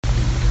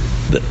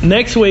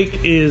Next week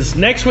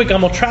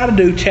I'm going to try to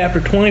do chapter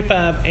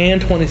 25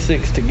 and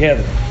 26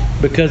 together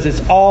because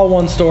it's all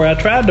one story. I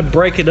tried to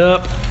break it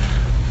up,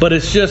 but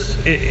it's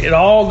just, it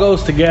all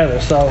goes together.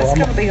 So it's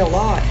going to be a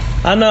lot.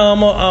 I know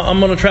I'm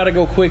going to try to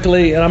go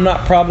quickly, and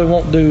probably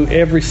won't do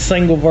every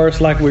single verse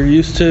like we're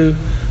used to,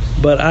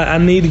 but I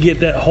need to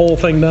get that whole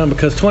thing done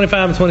because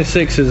 25 and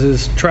 26 is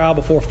his trial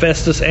before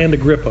Festus and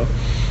Agrippa.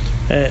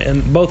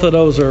 And both of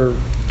those are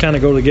kind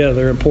of go together.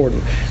 They're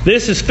important.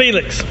 This is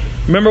Felix.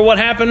 Remember what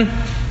happened?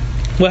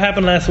 What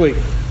happened last week?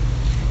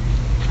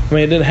 I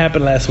mean, it didn't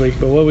happen last week,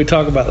 but what did we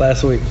talk about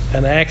last week?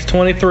 In Acts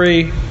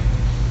 23,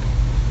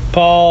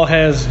 Paul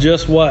has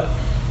just what?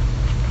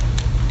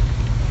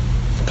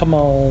 Come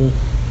on.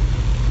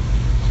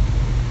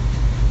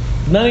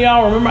 None of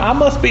y'all remember? I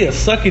must be a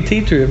sucky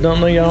teacher if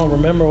none of y'all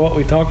remember what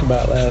we talked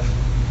about last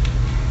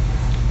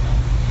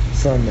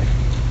Sunday.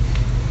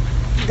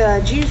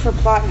 The Jews were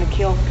plotting to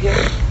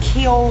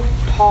kill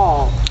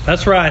Paul.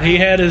 That's right.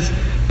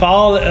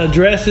 Paul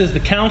addresses the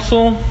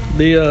council,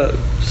 the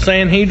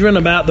Sanhedrin,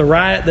 about the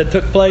riot that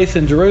took place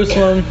in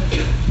Jerusalem.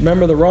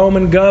 Remember the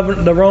Roman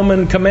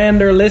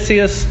commander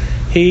Lysias?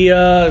 He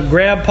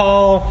grabbed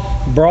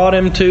Paul, brought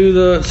him to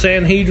the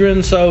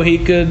Sanhedrin so he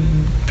could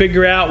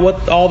figure out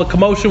what all the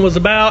commotion was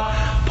about.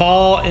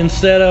 Paul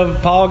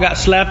got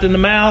slapped in the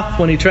mouth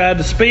when he tried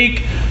to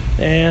speak.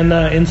 And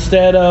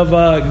instead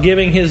of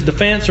giving his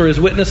defense or his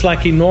witness like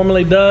he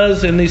normally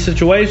does in these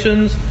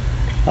situations,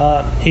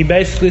 he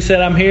basically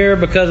said, I'm here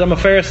because I'm a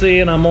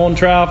Pharisee and I'm on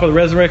trial for the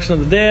resurrection of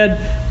the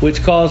dead,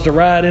 which caused a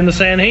riot in the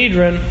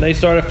Sanhedrin. They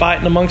started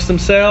fighting amongst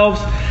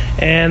themselves,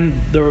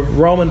 and the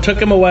Roman took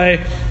him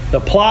away. The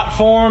plot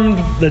formed.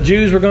 The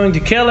Jews were going to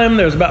kill him.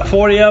 There was about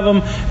 40 of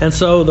them. And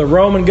so the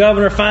Roman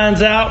governor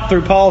finds out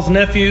through Paul's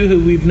nephew,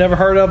 who we've never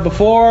heard of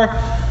before.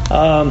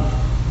 I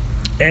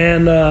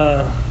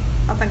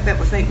think that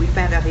was neat. We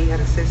found out he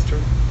had a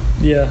sister.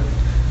 Yeah.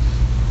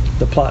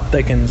 The plot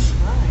thickens.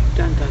 Right.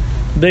 Dun, dun.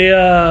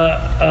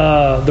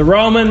 The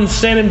Romans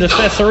sent him to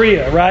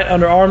Caesarea, right,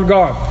 under armed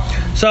guard.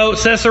 So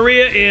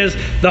Caesarea is,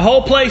 the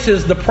whole place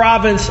is the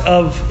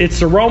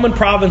Roman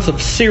province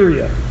of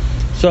Syria.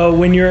 So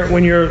when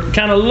you're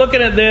kind of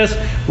looking at this,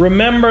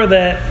 remember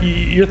that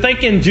you're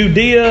thinking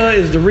Judea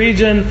is the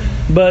region,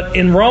 but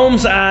in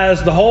Rome's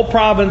eyes, the whole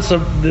province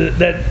of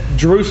that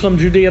Jerusalem,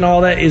 Judea, and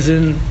all that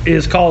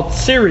is called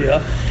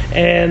Syria,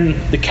 and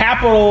the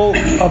capital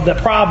of the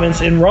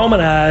province in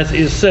Roman eyes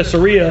is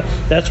Caesarea.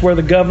 That's where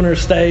the governor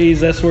stays.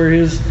 That's where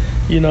his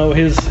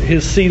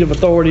seat of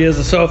authority is.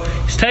 And so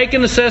he's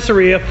taken to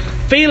Caesarea.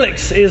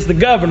 Felix is the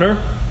governor,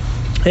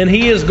 and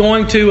he is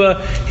going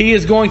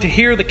to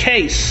hear the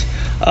case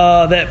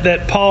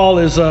that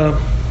Paul's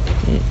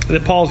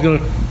going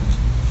to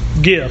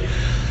give.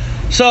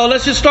 So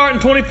let's just start in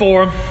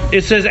 24.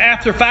 It says,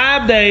 after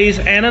 5 days,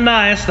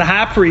 Ananias, the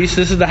high priest,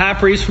 this is the high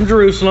priest from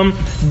Jerusalem,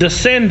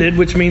 descended,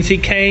 which means he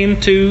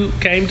came to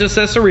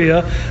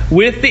Caesarea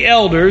with the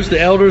elders. The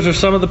elders are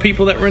some of the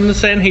people that were in the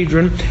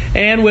Sanhedrin,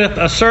 and with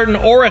a certain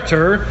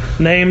orator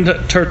named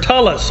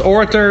Tertullus.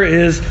 Orator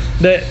is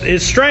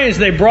strange.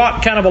 They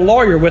brought kind of a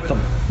lawyer with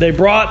them. They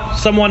brought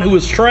someone who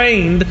was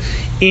trained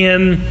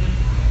in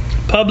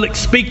public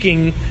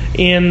speaking,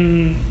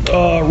 in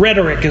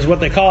rhetoric is what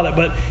they call it,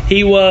 but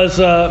he was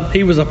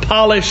a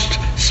polished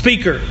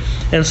speaker,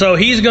 and so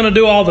he's going to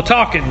do all the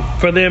talking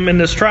for them in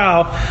this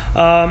trial.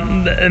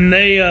 And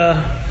they,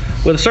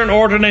 with a certain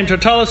orator named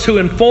Tertullus, who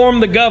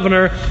informed the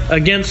governor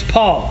against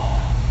Paul.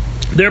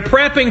 They're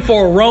prepping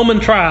for a Roman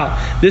trial.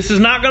 This is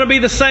not going to be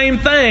the same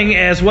thing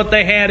as what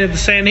they had at the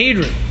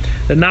Sanhedrin.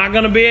 They're not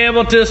going to be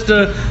able just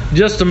to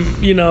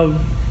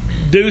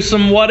do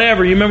some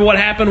whatever. You remember what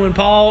happened when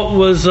Paul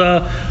was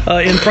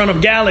in front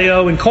of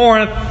Gallio in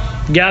Corinth?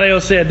 Gallio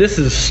said, "This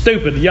is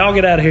stupid. Y'all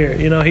get out of here."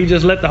 He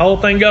just let the whole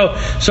thing go.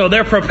 So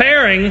they're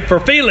preparing for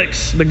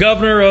Felix, the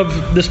governor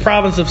of this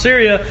province of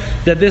Syria,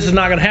 that this is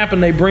not going to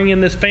happen. They bring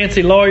in this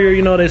fancy lawyer,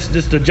 this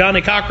just a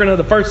Johnny Cochran of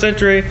the first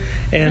century,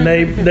 and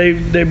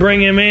they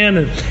bring him in,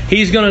 and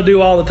he's going to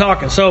do all the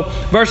talking. So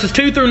verses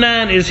 2 through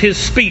 9 is his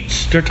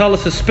speech,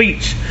 Tertullus'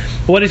 speech.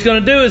 What he's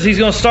going to do is he's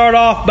going to start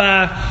off.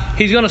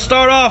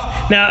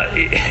 Now,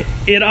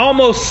 it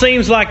almost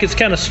seems like it's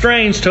kind of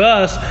strange to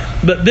us,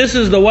 but this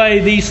is the way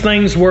these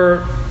things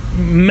were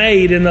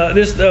made, in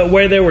this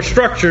way they were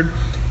structured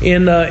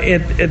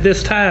at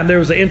this time. There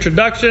was an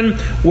introduction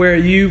where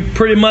you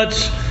pretty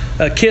much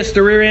kissed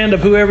the rear end of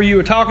whoever you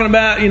were talking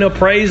about,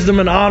 praised them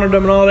and honored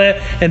them and all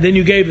that, and then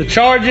you gave the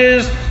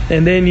charges,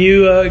 and then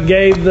you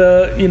gave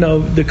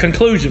the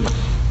conclusion.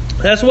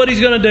 That's what he's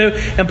going to do.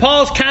 And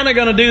Paul's kind of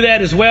going to do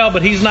that as well,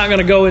 but he's not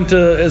going to go into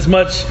as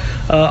much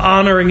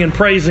honoring and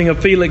praising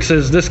of Felix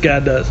as this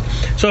guy does.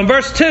 So in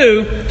verse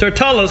 2,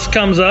 Tertullus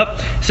comes up.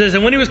 It says,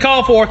 "And when he was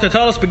called forth,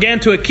 Tertullus began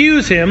to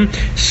accuse him,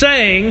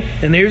 saying,"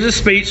 and here's his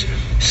speech,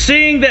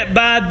 "seeing that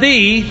by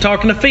thee,"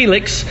 talking to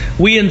Felix,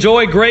 "we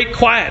enjoy great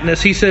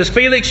quietness." He says,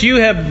 "Felix, you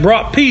have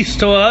brought peace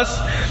to us,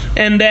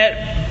 and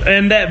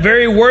that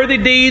very worthy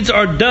deeds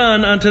are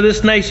done unto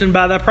this nation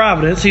by thy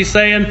providence." He's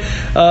saying,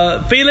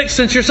 Felix,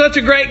 since you're such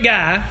a great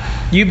guy,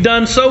 You've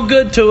done so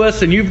good to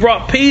us, and you've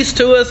brought peace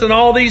to us and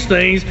all these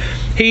things.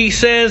 He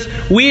says,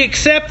 we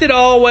accept it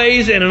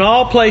always and in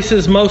all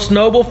places, most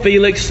noble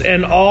Felix,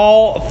 and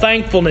all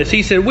thankfulness.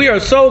 He said, we are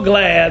so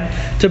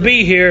glad to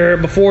be here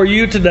before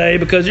you today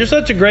because you're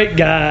such a great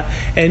guy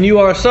and you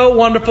are so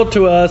wonderful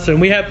to us, and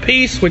we have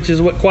peace, which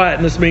is what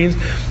quietness means.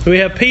 We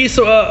have peace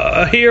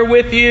here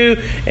with you,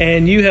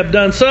 and you have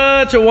done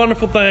such a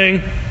wonderful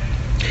thing.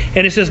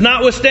 And it says,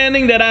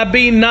 notwithstanding that I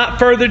be not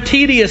further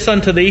tedious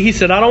unto thee. He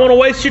said, I don't want to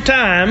waste your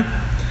time.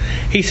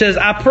 He says,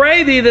 I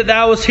pray thee that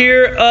thou wouldst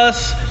hear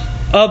us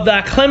of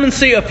thy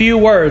clemency a few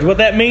words. What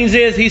that means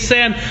is, he's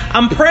saying,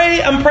 I'm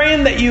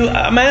praying that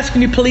I'm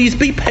asking you, please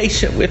be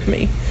patient with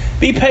me.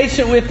 Be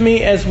patient with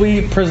me as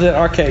we present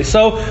our case.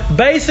 So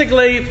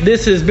basically,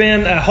 this has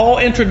been a whole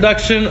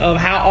introduction of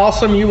how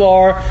awesome you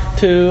are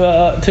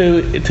to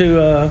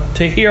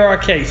hear our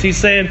case. He's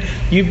saying,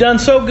 you've done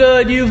so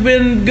good. You've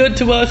been good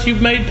to us.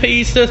 You've made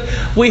peace.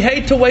 We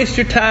hate to waste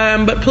your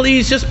time, but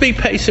please just be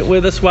patient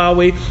with us while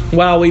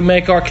we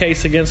make our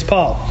case against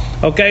Paul.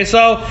 Okay,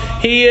 so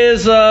he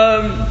is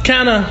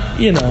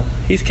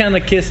he's kind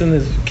of kissing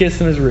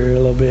his rear a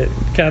little bit,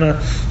 kind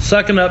of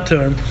sucking up to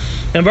him.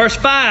 In verse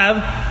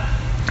 5.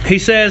 He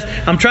says,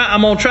 I'm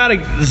going to try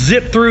to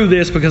zip through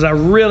this because I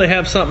really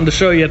have something to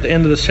show you at the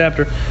end of this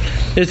chapter.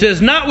 It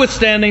says,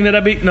 notwithstanding that I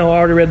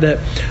already read that.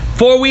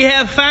 For we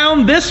have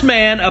found this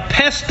man a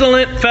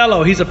pestilent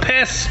fellow. He's a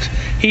pest.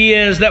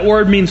 That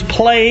word means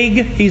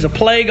plague. He's a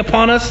plague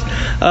upon us.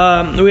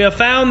 We have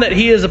found that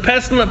he is a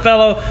pestilent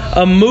fellow,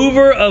 a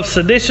mover of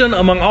sedition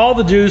among all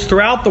the Jews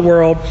throughout the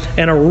world,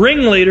 and a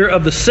ringleader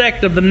of the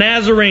sect of the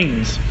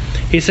Nazarenes.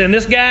 He's saying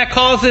this guy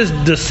causes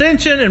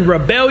dissension and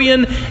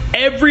rebellion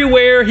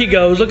everywhere he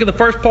goes. Look at the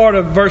first part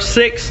of verse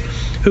 6.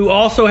 Who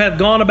also have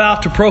gone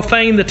about to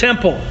profane the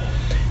temple.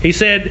 He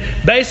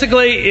said,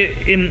 basically,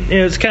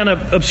 it's kind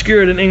of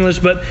obscured in English,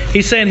 but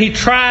he's saying he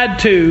tried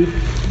to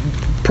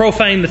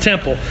profane the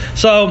temple.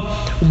 So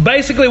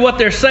basically what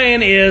they're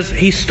saying is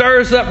he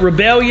stirs up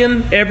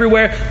rebellion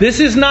everywhere. This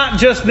is not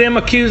just them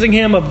accusing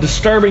him of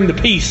disturbing the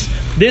peace.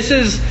 This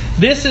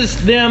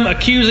is them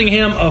accusing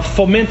him of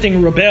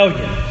fomenting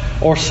rebellion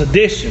or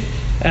sedition.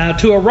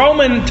 To a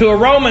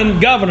Roman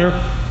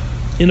governor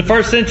in the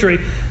first century,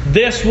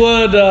 this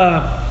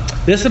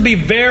would be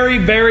very,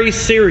 very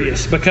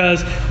serious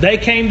because they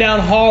came down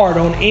hard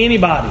on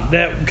anybody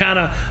that kind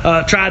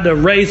of tried to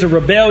raise a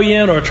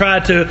rebellion or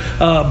tried to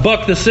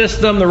buck the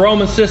system, the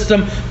Roman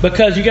system,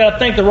 because you got to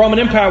think the Roman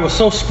Empire was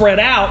so spread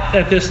out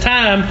at this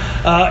time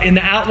in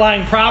the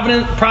outlying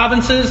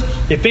provinces.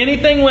 If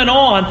anything went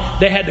on,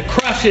 they had to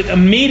crush it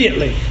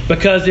immediately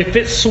because if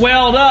it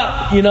swelled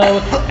up,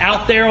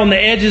 out there on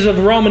the edges of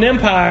the Roman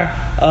Empire,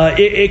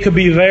 it could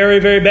be very,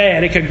 very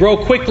bad. It could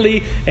grow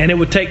quickly and it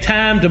would take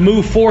time to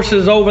move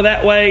forces over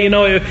that way.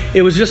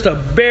 It was just a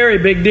very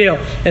big deal.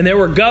 And there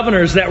were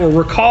governors that were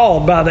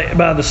recalled by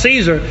the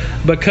Caesar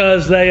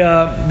because they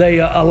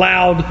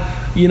allowed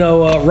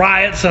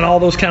riots and all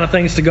those kind of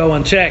things to go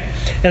unchecked.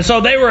 And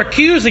so they were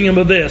accusing him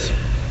of this.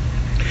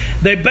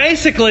 They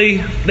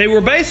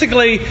were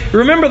basically,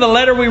 remember the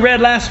letter we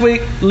read last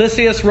week?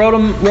 Lysias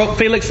wrote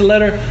Felix a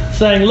letter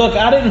saying, look,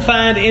 I didn't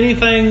find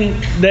anything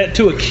that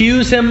to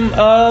accuse him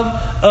of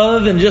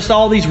other than just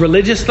all these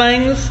religious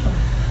things.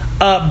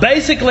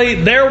 Basically,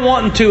 they're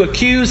wanting to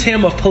accuse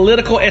him of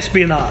political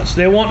espionage.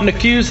 They're wanting to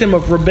accuse him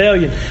of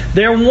rebellion.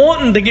 They're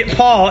wanting to get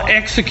Paul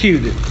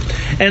executed.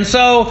 And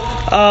so,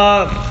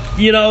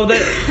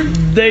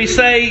 they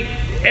say,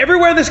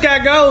 everywhere this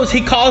guy goes,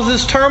 he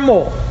causes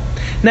turmoil.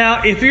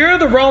 Now, if you're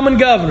the Roman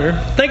governor,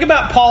 think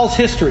about Paul's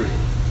history.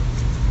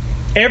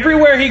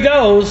 Everywhere he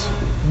goes,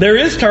 there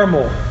is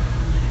turmoil.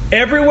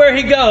 Everywhere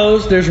he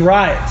goes, there's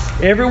riots.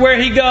 Everywhere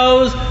he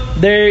goes,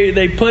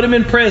 they put him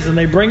in prison.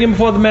 They bring him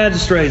before the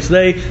magistrates.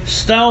 They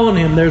stone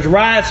him. There's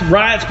riots.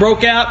 Riots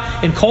broke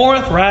out in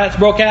Corinth. Riots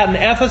broke out in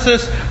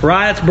Ephesus.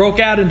 Riots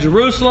broke out in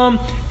Jerusalem.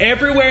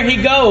 Everywhere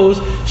he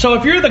goes. So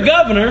if you're the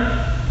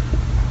governor,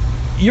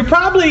 you're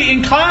probably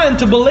inclined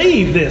to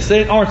believe this,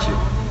 aren't you?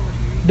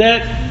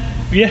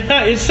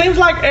 It seems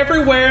like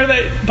everywhere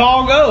that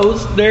Paul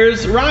goes,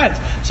 there's riots.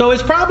 So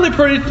it's probably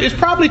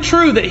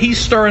true that he's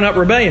stirring up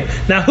rebellion.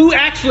 Now, who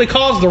actually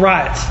caused the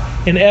riots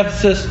in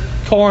Ephesus,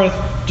 Corinth,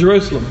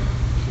 Jerusalem?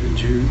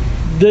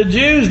 The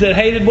Jews that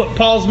hated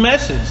Paul's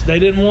message. They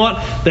didn't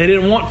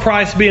want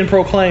Christ being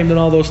proclaimed and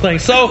all those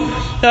things. So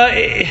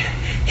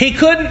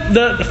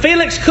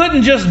Felix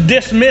couldn't just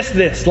dismiss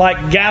this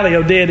like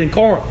Gallio did in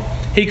Corinth.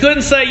 He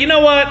couldn't say, you know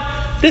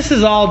what, this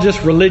is all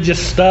just religious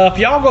stuff.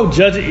 Y'all go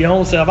judge it your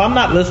own self. I'm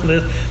not listening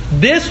to this.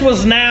 This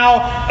was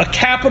now a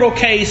capital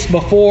case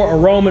before a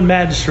Roman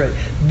magistrate.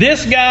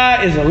 This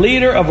guy is a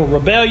leader of a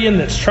rebellion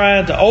that's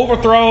trying to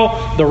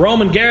overthrow the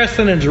Roman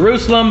garrison in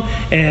Jerusalem,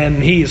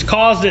 and he's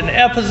caused it in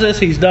Ephesus.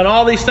 He's done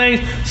all these things.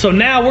 So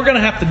now we're going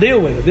to have to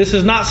deal with it. This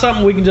is not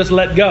something we can just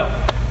let go.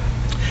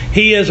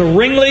 He is a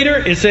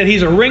ringleader. It said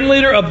he's a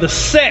ringleader of the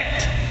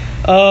sect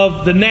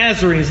of the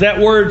Nazarenes. That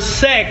word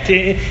sect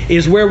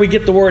is where we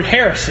get the word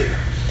heresy.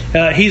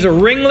 He's a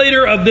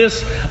ringleader of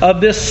this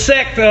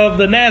sect of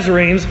the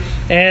Nazarenes,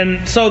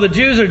 and so the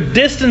Jews are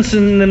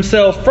distancing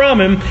themselves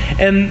from him,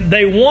 and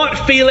they want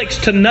Felix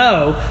to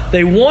know.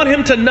 They want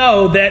him to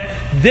know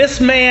that this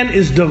man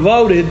is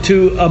devoted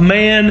to a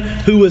man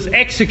who was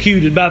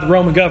executed by the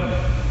Roman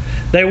government.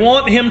 They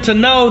want him to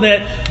know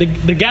that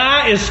the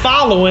guy is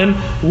following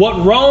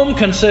what Rome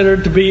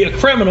considered to be a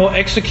criminal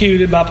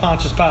executed by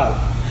Pontius Pilate.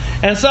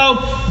 And so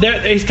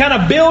he's kind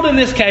of building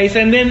this case,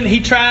 and then he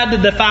tried to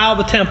defile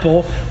the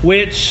temple,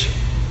 which,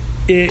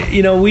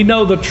 we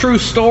know the true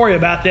story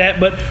about that,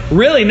 but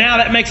really now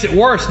that makes it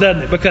worse,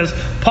 doesn't it? Because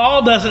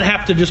Paul doesn't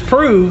have to just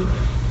prove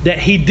that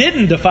he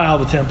didn't defile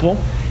the temple.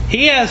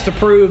 He has to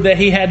prove that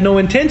he had no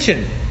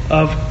intention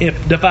of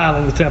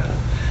defiling the temple.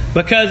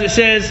 Because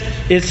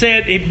it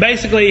said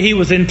basically he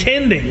was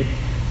intending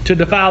to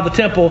defile the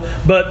temple,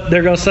 but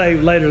they're going to say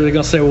later,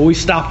 well, we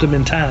stopped him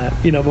in time,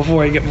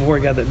 before he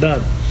got that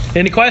done.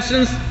 Any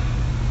questions?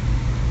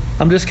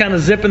 I'm just kind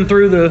of zipping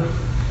through the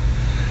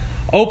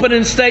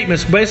opening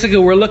statements. Basically,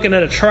 we're looking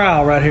at a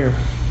trial right here.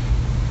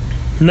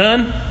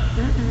 None?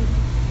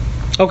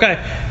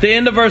 Okay. The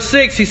end of verse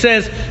 6, he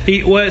says,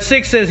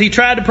 6 says, he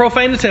tried to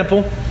profane the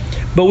temple,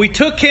 but we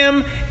took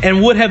him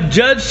and would have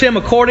judged him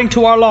according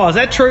to our law. Is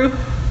that true?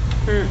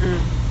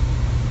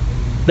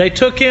 They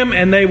took him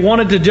and they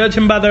wanted to judge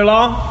him by their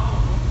law?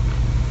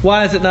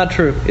 Why is it not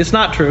true? It's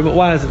not true, but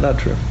why is it not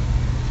true?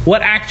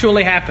 What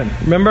actually happened?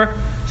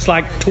 Remember? It's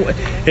like,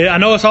 I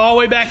know it's all the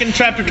way back in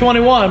chapter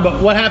 21,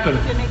 but what happened?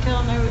 Didn't he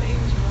tell them he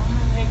was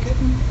Roman? They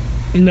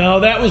couldn't?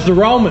 No, that was the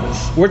Romans.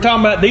 We're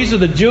talking about, these are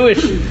the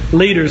Jewish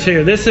leaders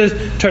here.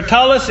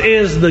 Tertullus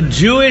is the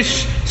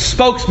Jewish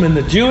spokesman,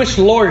 the Jewish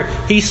lawyer.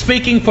 He's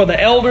speaking for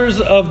the elders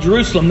of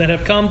Jerusalem that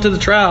have come to the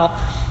trial.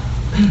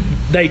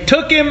 They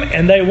took him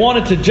and they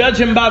wanted to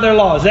judge him by their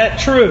law. Is that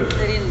true?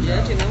 They didn't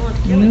judge him. They wanted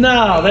to kill him.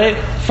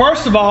 No.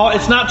 First of all,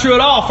 it's not true at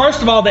all.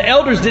 First of all, the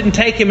elders didn't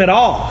take him at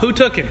all. Who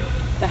took him?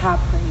 The high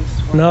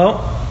priest.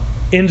 No.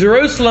 In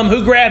Jerusalem,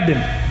 who grabbed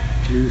him?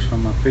 Jews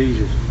from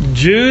Ephesus.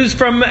 Jews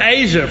from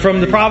Asia, from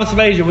the province of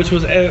Asia, which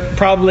was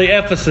probably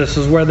Ephesus,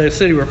 is where the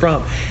city were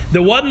from.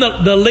 The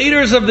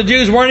leaders of the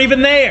Jews weren't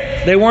even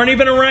there. They weren't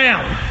even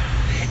around.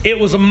 It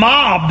was a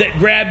mob that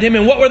grabbed him,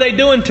 and what were they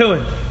doing to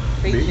him?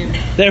 Beating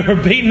him. They were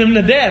beating him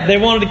to death. They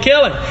wanted to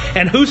kill him.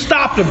 And who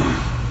stopped him?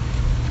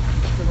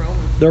 The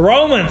Romans. The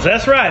Romans.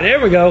 That's right. There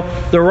we go.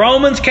 The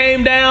Romans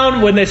came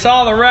down. When they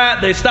saw the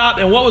riot, they stopped.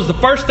 And what was the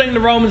first thing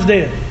the Romans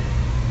did?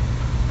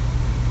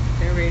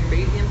 They were ready to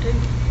beat him too?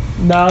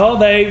 No,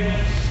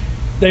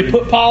 they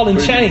put Paul in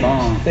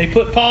chains. They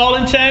put Paul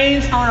in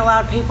chains. I want a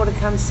lot of people to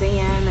come see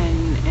him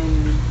and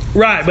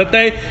Right, but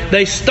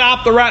they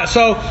stopped the riot.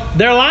 So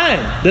they're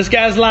lying. This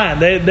guy's lying.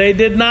 They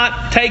did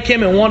not take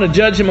him and want to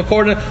judge him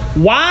according to...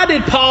 Why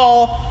did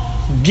Paul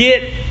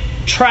get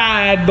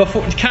tried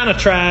before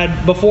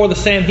the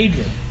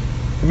Sanhedrin?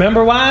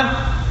 Remember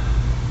why?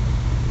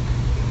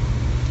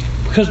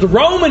 Because the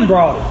Roman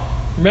brought him.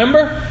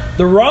 Remember?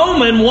 The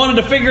Roman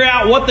wanted to figure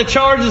out what the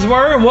charges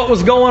were and what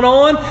was going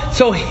on.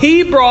 So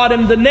he brought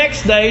him the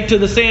next day to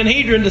the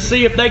Sanhedrin to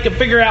see if they could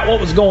figure out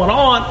what was going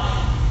on.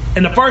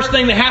 And the first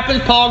thing that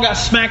happened, Paul got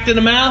smacked in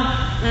the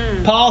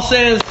mouth. Paul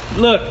says,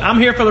 look, I'm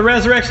here for the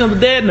resurrection of the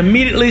dead. And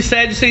immediately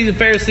Sadducees and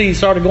Pharisees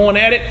started going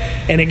at it.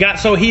 And it got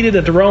so heated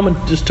that the Roman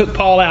just took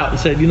Paul out and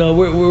said,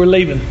 we're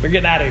leaving. We're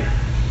getting out of here.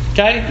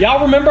 Okay?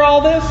 Y'all remember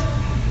all this?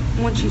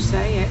 once you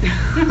say it.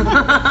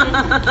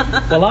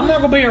 Well, I'm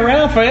not going to be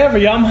around forever.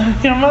 Y'all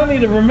might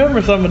need to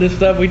remember some of this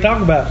stuff we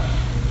talk about.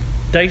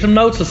 Take some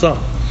notes or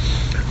something.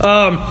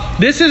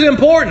 This is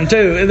important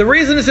too. And the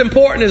reason it's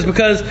important is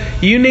because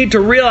you need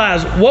to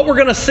realize what we're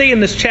going to see in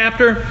this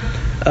chapter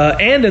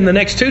and in the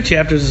next two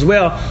chapters as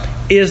well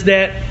is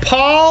that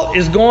Paul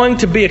is going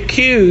to be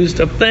accused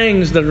of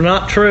things that are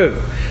not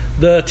true.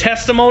 The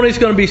testimony is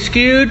going to be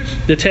skewed.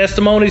 The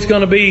testimony is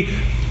going to be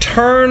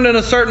turned in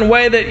a certain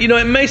way that,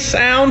 it may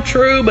sound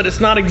true, but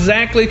it's not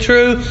exactly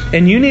true.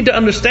 And you need to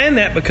understand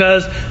that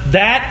because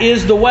that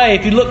is the way.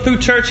 If you look through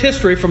church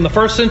history from the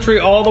first century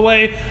all the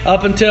way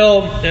up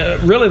until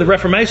really the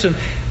Reformation,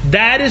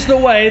 that is the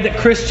way that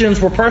Christians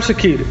were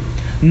persecuted.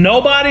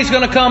 Nobody's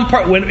going to come,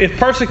 if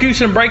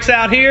persecution breaks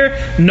out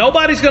here,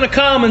 nobody's going to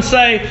come and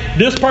say,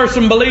 this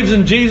person believes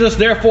in Jesus,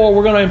 therefore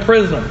we're going to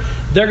imprison them.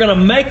 They're going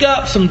to make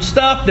up some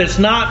stuff that's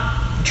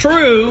not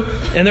true,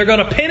 and they're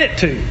going to pin it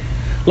to you.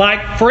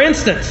 Like, for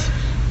instance,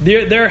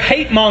 they're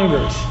hate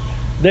mongers.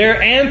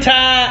 They're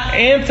anti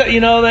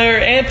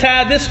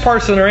this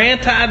person or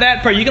anti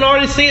that person. You can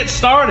already see it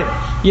starting.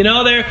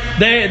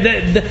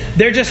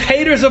 They're just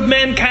haters of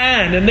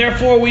mankind, and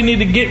therefore we need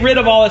to get rid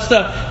of all that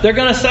stuff. They're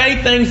going to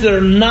say things that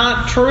are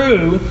not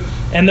true,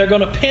 and they're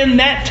going to pin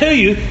that to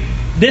you.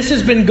 This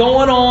has been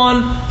going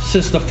on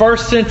since the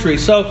first century.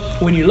 So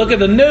when you look at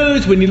the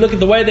news, when you look at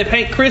the way they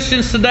paint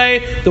Christians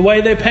today, the way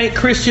they paint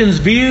Christians'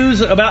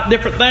 views about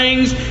different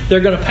things,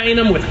 they're going to paint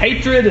them with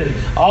hatred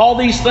and all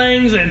these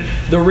things. And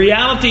the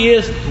reality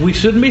is, we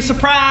shouldn't be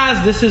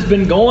surprised. This has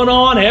been going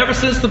on ever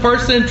since the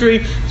first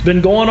century. It's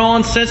been going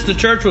on since the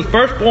church was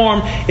first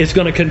formed. It's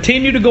going to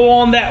continue to go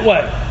on that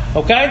way.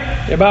 Okay?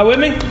 Everybody with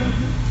me?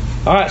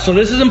 All right, so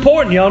this is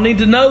important. Y'all need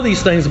to know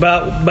these things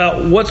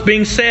about what's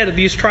being said at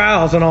these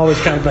trials and all this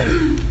kind of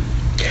thing.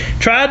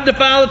 Tried to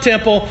defile the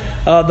temple.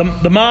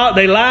 The mob,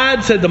 they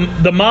lied, said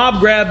the mob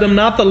grabbed them,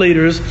 not the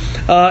leaders.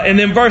 And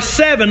then verse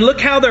 7,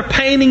 look how they're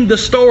painting the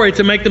story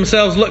to make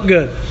themselves look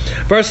good.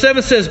 Verse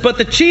 7 says, but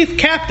the chief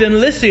captain,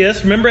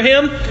 Lysias, remember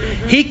him?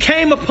 Mm-hmm. He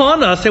came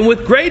upon us and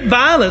with great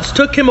violence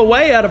took him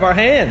away out of our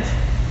hands.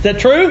 Is that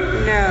true?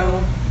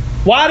 No.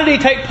 Why did he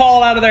take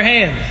Paul out of their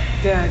hands?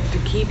 To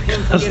keep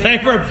him from Because they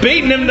were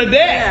beating him to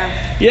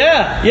death.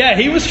 Yeah.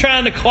 He was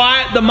trying to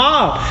quiet the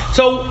mob.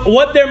 So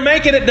what they're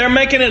making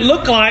it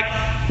look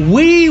like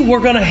we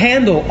were going to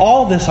handle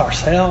all this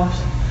ourselves.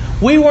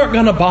 We weren't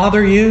going to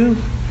bother you.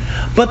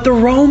 But the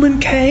Roman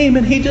came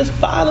and he just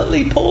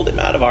violently pulled him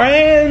out of our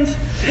hands.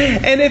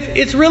 And if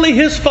it's really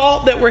his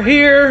fault that we're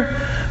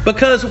here,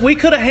 because we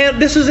could have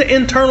this is an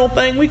internal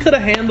thing. We could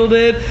have handled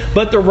it,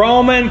 but the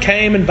Roman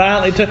came and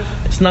violently took.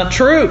 It's not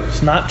true.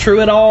 It's not true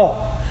at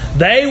all.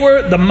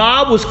 The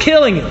mob was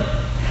killing him.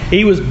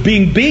 He was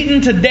being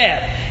beaten to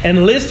death.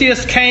 And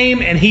Lysias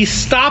came and he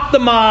stopped the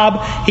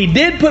mob. He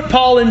did put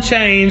Paul in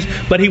chains,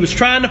 but he was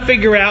trying to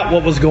figure out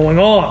what was going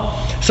on.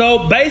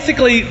 So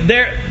basically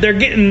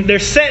they're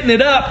setting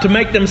it up to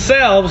make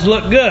themselves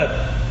look good.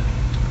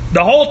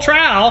 The whole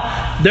trial,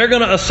 they're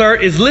going to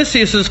assert, is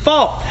Lysias'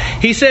 fault.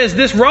 He says,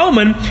 this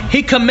Roman,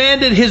 he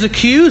commanded his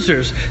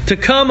accusers to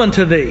come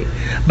unto thee,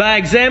 by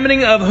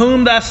examining of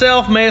whom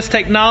thyself mayest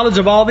take knowledge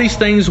of all these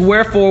things,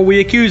 wherefore we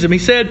accuse him. He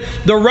said,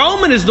 the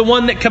Roman is the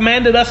one that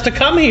commanded us to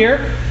come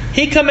here.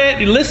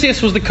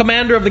 Lysias was the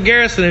commander of the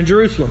garrison in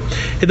Jerusalem.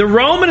 The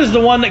Roman is the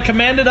one that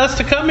commanded us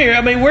to come here.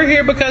 I mean, we're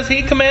here because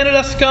he commanded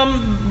us to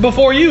come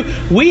before you.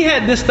 We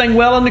had this thing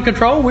well under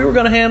control. We were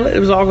going to handle it. It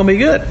was all going to be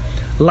good.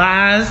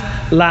 Lies,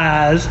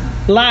 lies,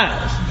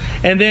 lies.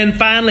 And then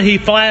finally he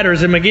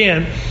flatters him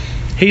again.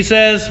 He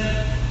says,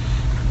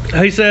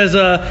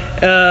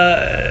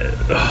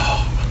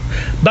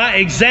 by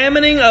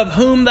examining of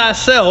whom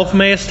thyself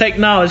mayest take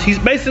knowledge. He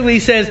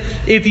says,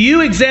 if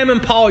you examine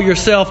Paul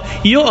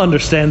yourself, you'll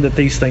understand that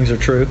these things are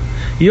true.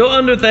 You'll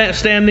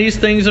understand these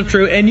things are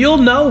true, and you'll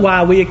know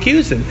why we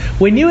accuse him.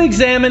 When you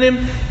examine him,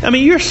 I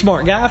mean, you're a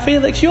smart guy,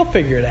 Felix. You'll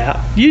figure it out.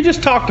 You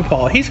just talk to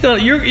Paul.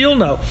 You'll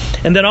know.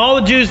 And then all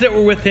the Jews that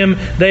were with him,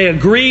 they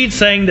agreed,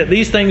 saying that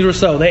these things were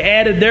so. They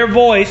added their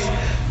voice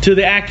to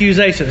the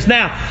accusations.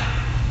 Now,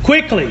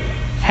 quickly,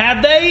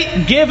 have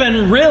they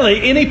given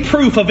really any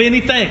proof of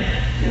anything?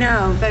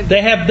 No.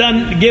 They have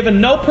given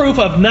no proof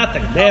of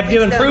nothing. They have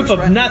given proof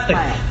of nothing.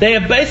 They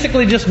have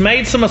basically just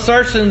made some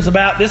assertions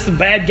about this is a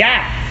bad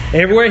guy.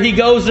 Everywhere he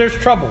goes, there's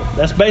trouble.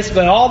 That's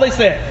basically all they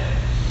said.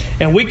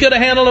 And we could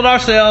have handled it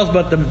ourselves,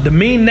 but the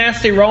mean,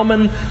 nasty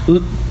Roman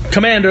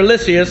commander,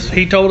 Lysias,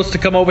 he told us to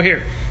come over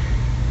here.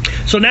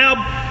 So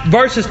now,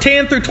 verses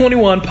 10 through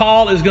 21,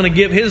 Paul is going to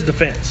give his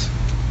defense.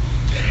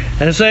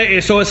 And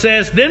so it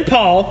says, then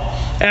Paul,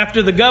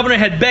 after the governor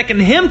had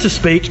beckoned him to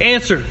speak,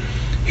 answered.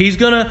 He's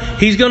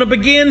gonna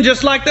begin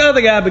just like the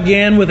other guy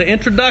began, with an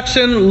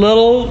introduction,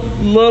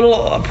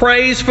 little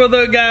praise for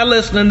the guy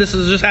listening. This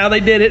is just how they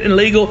did it in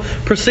legal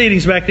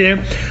proceedings back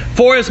then.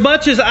 For as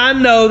much as I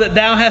know that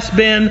thou hast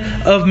been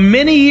of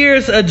many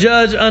years a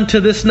judge unto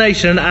this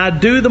nation, I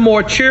do the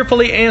more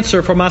cheerfully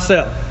answer for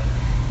myself.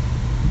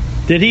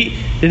 Did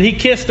he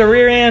kiss the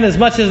rear end as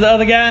much as the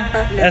other guy?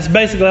 No. That's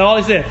basically all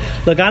he said.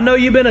 Look, I know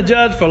you've been a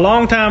judge for a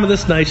long time of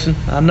this nation.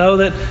 I know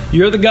that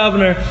you're the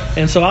governor,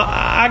 and so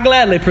I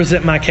gladly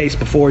present my case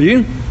before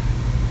you.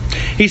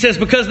 He says,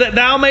 because that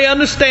thou may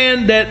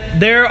understand that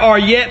there are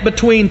yet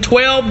between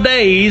 12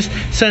 days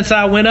since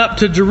I went up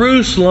to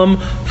Jerusalem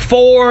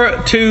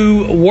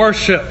to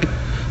worship.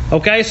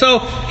 Okay, so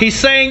he's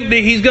saying that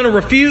he's going to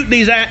refute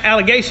these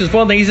allegations.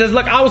 One thing, he says,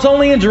 look, I was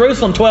only in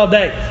Jerusalem 12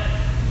 days.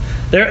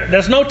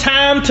 There's no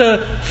time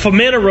to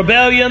foment a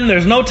rebellion.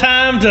 There's no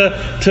time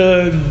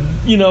to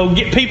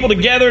get people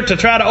together to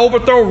try to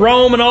overthrow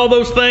Rome and all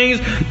those things.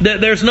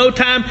 There's no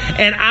time.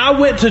 And I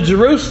went to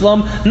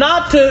Jerusalem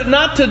not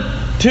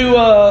to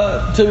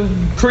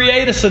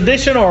create a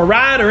sedition or a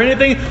riot or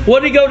anything.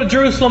 What did he go to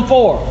Jerusalem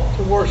for?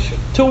 To worship.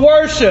 To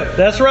worship.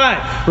 That's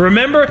right.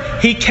 Remember,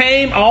 he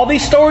came. All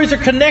these stories are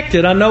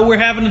connected. I know we're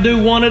having to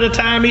do one at a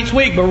time each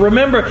week, but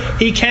remember,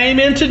 he came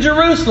into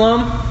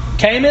Jerusalem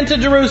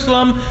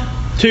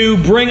to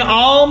bring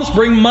alms,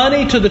 bring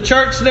money to the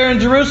church there in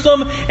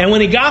Jerusalem. And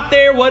when he got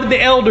there, what did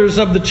the elders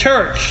of the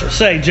church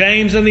say?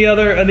 James and the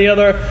other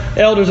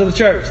elders of the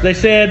church. They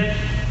said,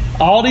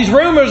 all these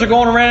rumors are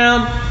going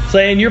around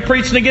saying you're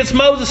preaching against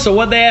Moses. So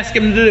what did they ask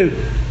him to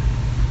do?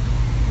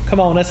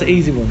 Come on, that's an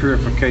easy one.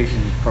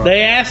 Purification process.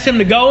 They asked him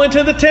to go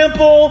into the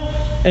temple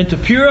and to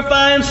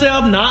purify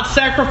himself, not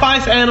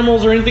sacrifice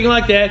animals or anything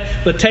like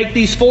that, but take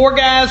these 4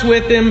 guys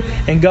with him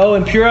and go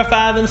and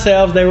purify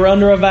themselves. They were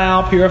under a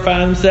vow, purify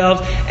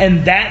themselves,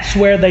 and that's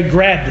where they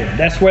grabbed him.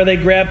 That's where they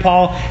grabbed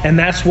Paul, and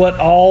that's what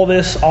all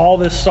this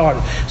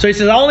started. So he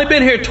says, I've only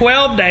been here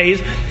 12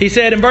 days. He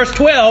said in verse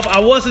 12, I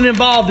wasn't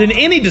involved in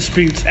any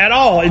disputes at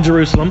all in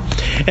Jerusalem,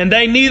 and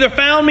they neither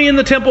found me in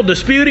the temple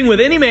disputing with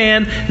any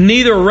man,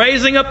 neither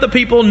raising up the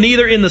people,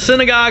 neither in the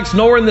synagogues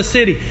nor in the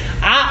city.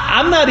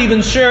 I'm not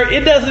even sure,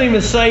 it doesn't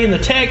even say in the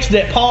text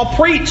that Paul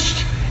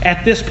preached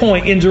at this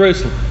point in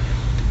Jerusalem.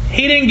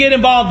 He didn't get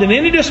involved in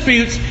any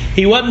disputes.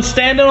 He wasn't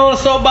standing on a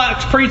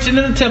soapbox preaching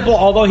in the temple,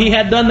 although he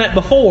had done that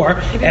before.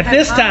 At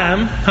this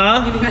time,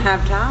 He didn't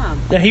have time.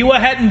 he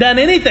hadn't done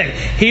anything.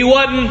 He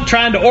wasn't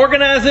trying to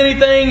organize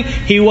anything.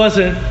 He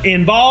wasn't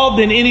involved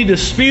in any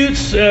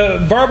disputes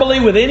verbally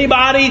with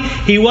anybody.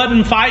 He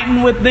wasn't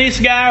fighting with this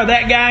guy or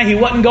that guy. He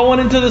wasn't going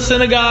into the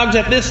synagogues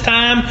at this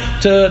time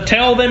to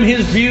tell them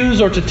his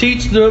views or to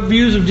teach the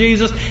views of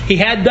Jesus. He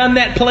had done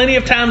that plenty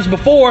of times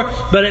before,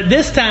 but at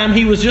this time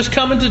he was just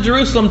coming to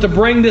Jerusalem to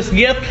bring this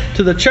gift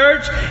to the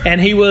church, and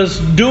he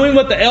was doing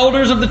what the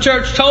elders of the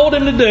church told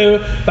him to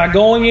do by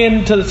going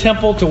into the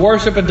temple to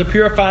worship and to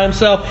purify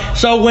himself.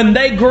 So when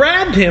they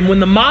grabbed him, when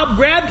the mob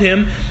grabbed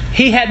him,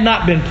 he had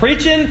not been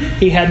preaching,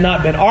 he had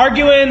not been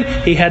arguing,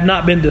 he had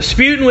not been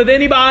disputing with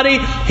anybody.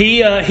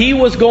 He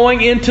was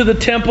going into the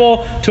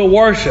temple to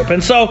worship.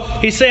 And so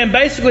he's saying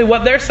basically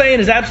what they're saying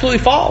is absolutely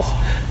false,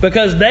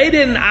 because I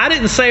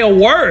didn't say a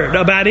word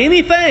about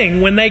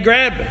anything when they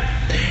grabbed me.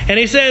 And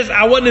he says,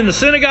 I wasn't in the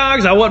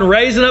synagogues, I wasn't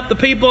raising up the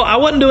people, I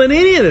wasn't doing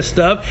any of this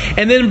stuff.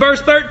 And then in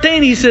verse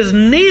 13 he says,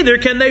 neither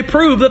can they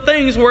prove the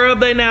things whereof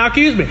they now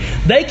accuse me.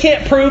 They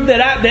can't prove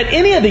that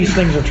any of these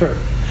things are true.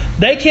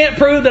 They can't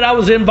prove that I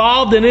was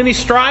involved in any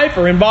strife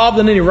or involved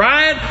in any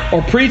riot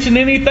or preaching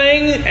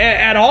anything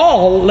at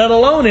all, let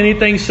alone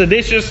anything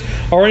seditious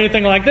or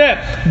anything like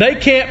that. They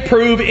can't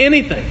prove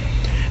anything.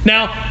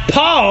 Now,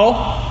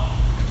 Paul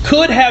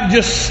could have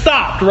just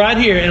stopped right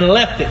here and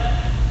left it.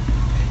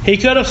 He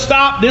could have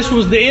stopped. This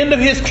was the end of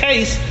his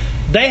case.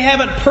 They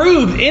haven't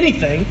proved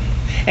anything.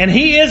 And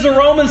he is a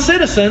Roman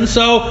citizen,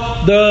 so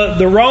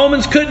the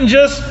Romans couldn't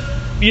just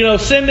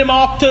send him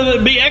off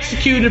to be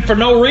executed for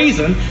no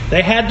reason.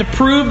 They had to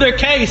prove their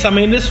case. I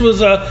mean, this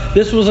was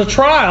a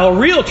trial, a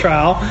real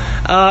trial.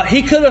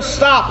 He could have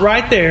stopped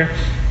right there.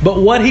 But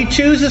what he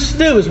chooses to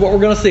do is what we're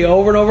going to see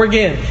over and over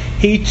again.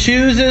 He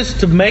chooses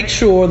to make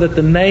sure that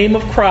the name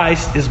of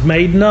Christ is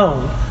made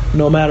known,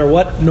 no matter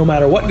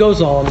what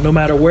goes on, no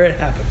matter where it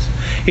happens.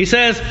 He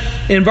says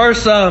in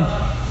verse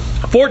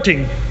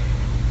 14.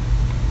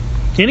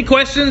 Any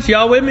questions?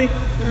 Y'all with me?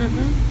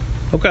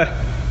 Mm-hmm. Okay.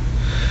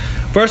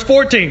 Verse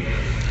 14.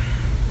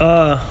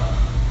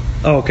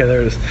 Okay,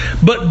 there it is.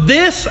 But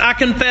this I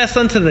confess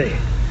unto thee,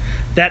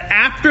 that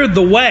after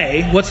the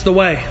way, what's the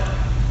way?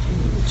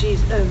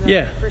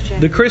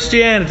 The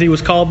Christianity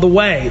was called the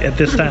way at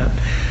this time.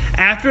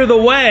 After the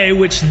way,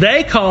 which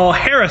they call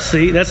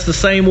heresy, that's the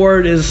same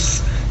word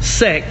as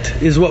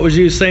sect, is what was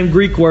used, same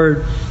Greek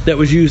word that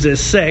was used as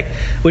sect,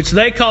 which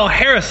they call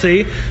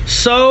heresy,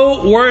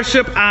 so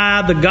worship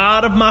I the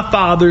God of my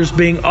fathers,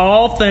 believing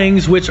all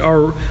things which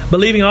are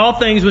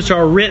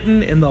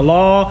written in the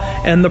law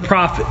and the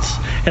prophets,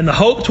 and the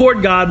hope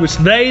toward God which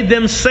they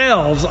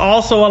themselves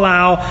also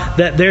allow,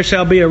 that there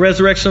shall be a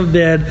resurrection of the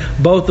dead,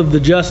 both of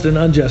the just and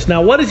unjust.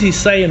 Now, what is he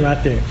saying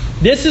right there?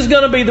 This is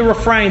going to be the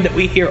refrain that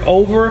we hear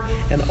over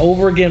and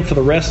over again for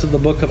the rest of the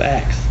book of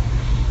Acts.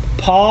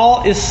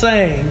 Paul is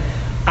saying,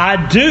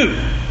 I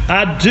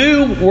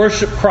do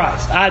worship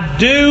Christ. I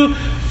do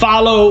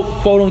follow,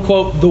 quote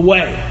unquote, the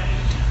way.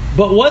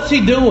 But what's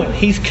he doing?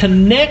 He's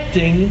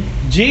connecting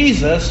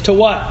Jesus to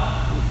what?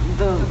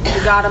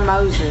 The God of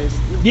Moses.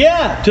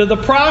 Yeah, to the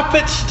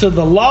prophets, to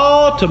the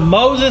law, to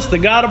Moses, the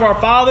God of our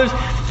fathers.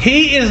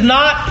 He is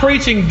not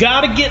preaching,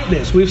 got to get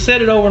this. We've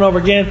said it over and over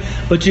again,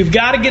 but you've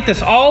got to get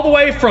this all the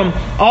way from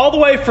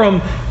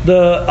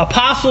the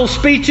apostles'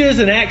 speeches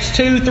in Acts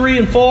 2, 3,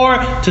 and 4,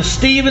 to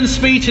Stephen's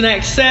speech in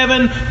Acts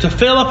 7, to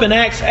Philip in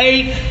Acts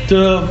 8,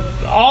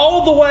 to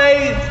all the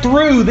way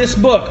through this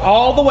book,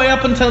 all the way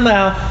up until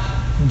now.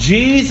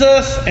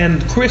 Jesus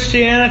and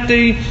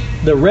Christianity,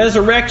 the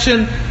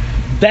resurrection,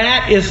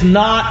 that is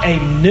not a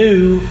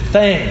new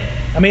thing.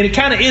 I mean, it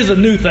kind of is a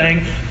new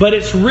thing, but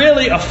it's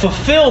really a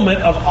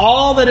fulfillment of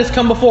all that has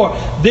come before.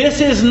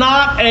 This is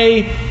not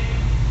a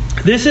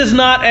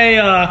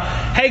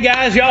hey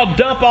guys, y'all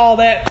dump all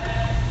that,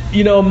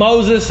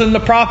 Moses and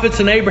the prophets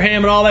and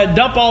Abraham and all that,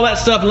 dump all that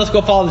stuff and let's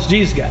go follow this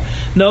Jesus guy.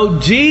 No,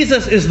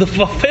 Jesus is the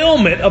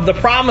fulfillment of the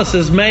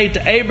promises made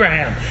to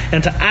Abraham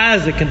and to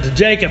Isaac and to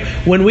Jacob.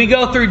 When we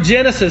go through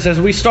Genesis, as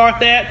we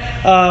start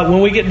that,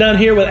 when we get done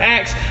here with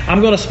Acts,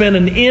 I'm going to spend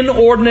an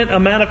inordinate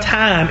amount of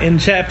time in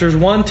chapters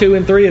 1, 2,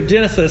 and 3 of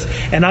Genesis,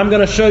 and I'm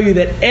going to show you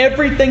that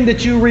everything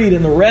that you read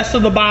in the rest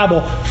of the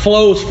Bible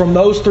flows from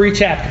those 3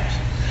 chapters.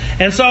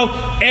 And so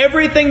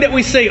everything that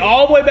we see,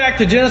 all the way back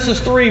to Genesis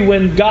 3,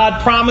 when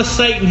God promised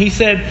Satan, He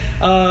said,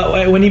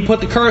 when He put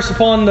the curse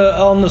upon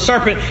the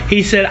serpent,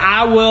 He said,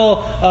 I will,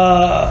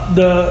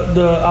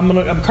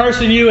 I'm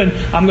cursing you, and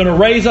I'm going to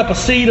raise up a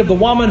seed of the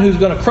woman who's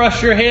going to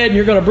crush your head, and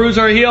you're going to bruise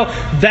her heel.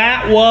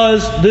 That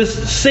was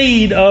this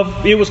seed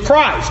of, it was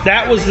Christ.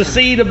 That was the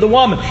seed of the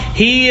woman.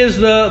 He is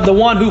the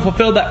one who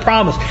fulfilled that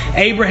promise.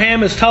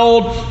 Abraham is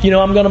told,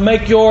 I'm going to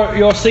make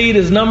your seed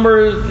as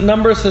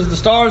numerous as the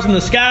stars in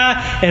the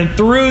sky, and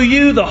through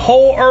you the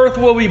whole earth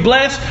will be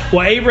blessed.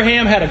 Well,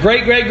 Abraham had a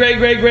great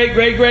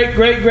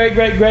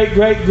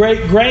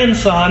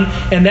grandson,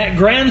 and that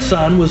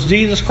grandson was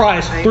Jesus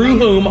Christ, through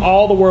whom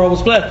all the world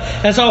was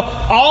blessed. And so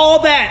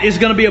all that is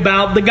going to be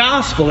about the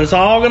gospel. It's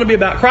all going to be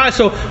about Christ.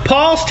 So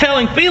Paul's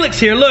telling Felix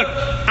here, look,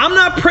 I'm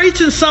not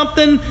preaching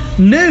something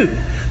new.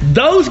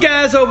 Those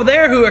guys over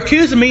there who are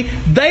accusing me,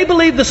 they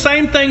believe the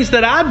same things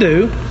that I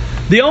do.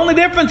 The only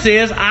difference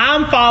is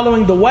I'm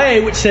following the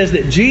way which says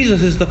that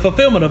Jesus is the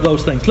fulfillment of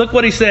those things. Look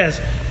what he says.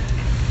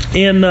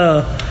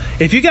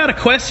 If you got a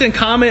question,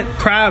 comment,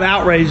 cry of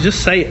outrage,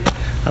 just say it.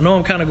 I know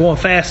I'm kind of going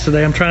fast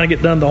today. I'm trying to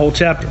get done the whole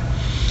chapter.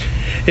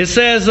 It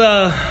says,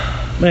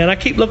 I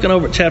keep looking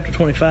over at chapter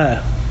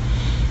 25.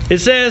 It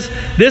says,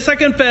 this I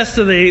confess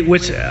to thee,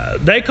 which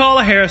they call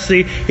a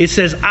heresy. It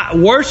says, I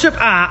worship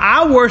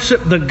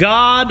the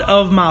God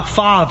of my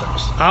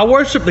fathers. I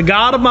worship the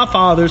God of my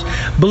fathers,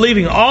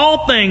 believing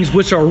all things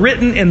which are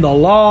written in the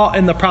law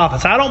and the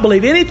prophets. I don't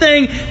believe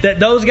anything that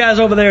those guys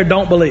over there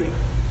don't believe.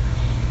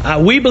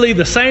 We believe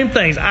the same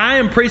things. I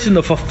am preaching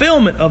the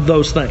fulfillment of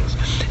those things.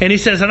 And he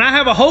says, and I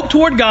have a hope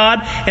toward God.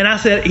 And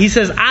he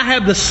says, I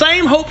have the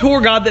same hope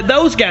toward God that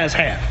those guys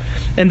have.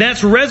 And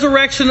that's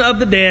resurrection of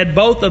the dead,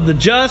 both of the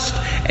just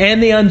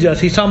and the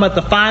unjust. He's talking about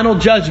the final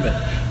judgment,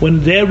 when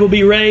the dead will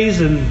be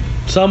raised, and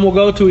some will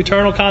go to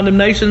eternal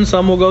condemnation,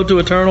 some will go to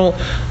eternal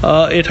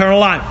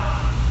life.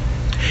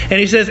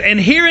 And he says, and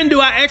herein do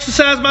I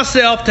exercise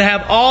myself to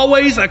have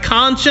always a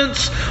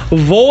conscience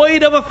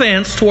void of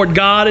offense toward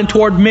God and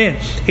toward men.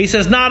 He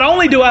says, not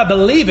only do I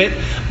believe it,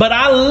 but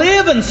I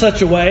live in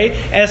such a way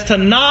as to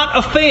not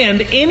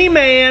offend any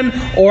man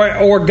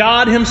or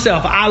God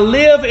himself. I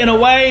live in a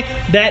way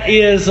that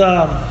is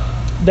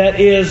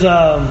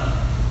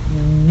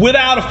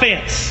without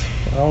offense.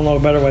 I don't know a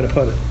better way to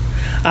put it.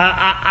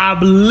 I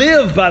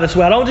live by this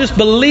way. I don't just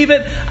believe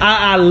it.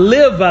 I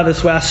live by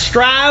this way. I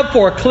strive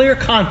for a clear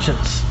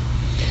conscience.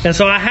 And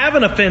so I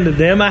haven't offended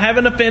them. I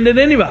haven't offended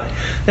anybody.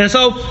 And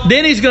so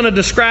then he's going to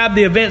describe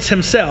the events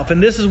himself.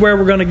 And this is where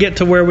we're going to get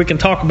to where we can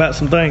talk about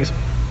some things.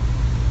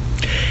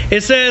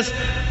 It says,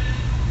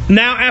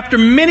 now after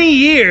many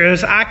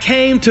years I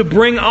came to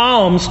bring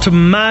alms to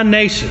my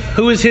nation.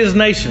 Who is his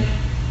nation?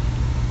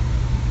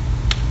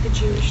 The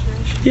Jewish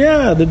nation.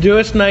 Yeah, the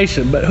Jewish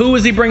nation. But who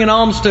was he bringing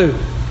alms to?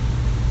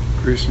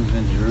 Christians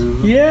in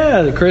Jerusalem.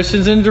 Yeah, the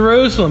Christians in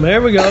Jerusalem.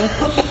 There we go.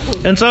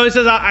 And so he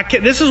says,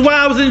 this is why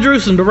I was in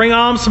Jerusalem, to bring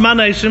alms to my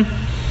nation.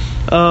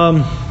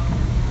 Man,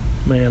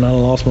 I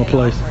lost my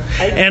place.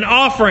 And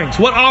offerings.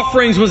 What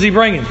offerings was he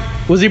bringing?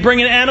 Was he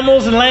bringing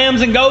animals and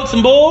lambs and goats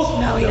and bulls?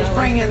 No, he was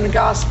bringing the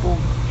gospel.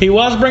 He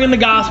was bringing the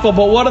gospel,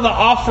 but what are the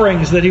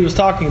offerings that he was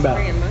talking about?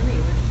 Bringing money.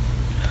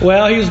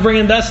 Well, he was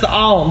bringing, that's the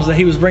alms that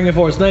he was bringing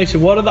for his nation.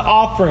 What are the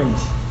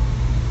offerings?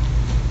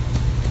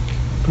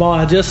 Come on,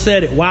 I just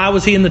said it. Why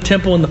was he in the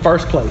temple in the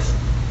first place?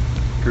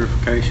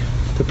 Purification.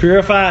 To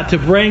purify, to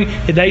bring.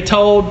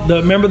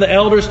 Remember the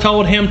elders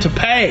told him to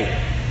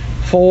pay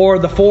for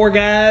the 4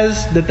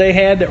 guys that they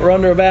had that were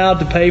under a vow,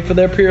 to pay for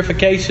their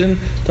purification,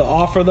 to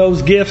offer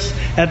those gifts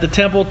at the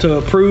temple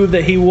to prove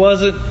that he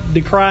wasn't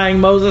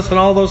decrying Moses and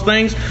all those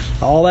things.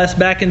 All that's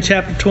back in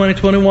chapter 20,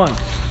 21.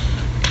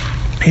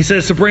 He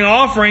says to bring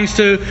offerings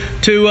to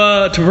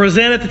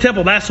present at the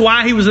temple. That's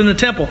why he was in the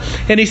temple.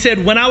 And he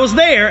said, when I was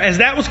there, as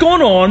that was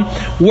going on,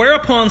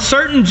 whereupon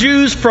certain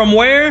Jews from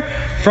where?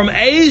 From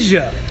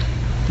Asia.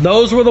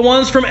 Those were the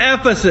ones from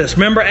Ephesus.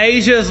 Remember,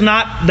 Asia is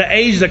not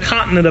the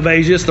continent of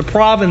Asia. It's the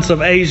province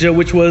of Asia,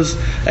 which was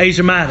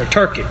Asia Minor,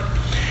 Turkey.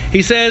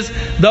 He says,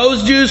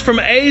 those Jews from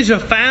Asia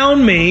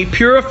found me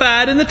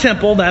purified in the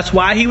temple. That's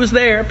why he was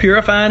there,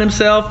 purifying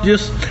himself,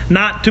 just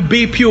not to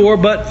be pure,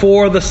 but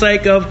for the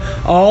sake of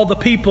all the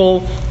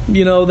people,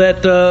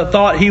 that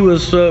thought he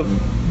was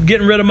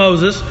getting rid of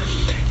Moses.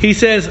 He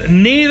says,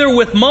 neither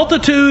with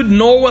multitude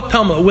nor with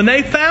tumult. When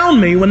they found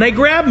me, when they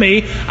grabbed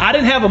me, I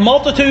didn't have a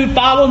multitude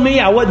following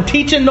me. I wasn't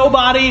teaching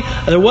nobody.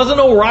 There wasn't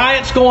no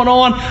riots going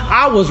on.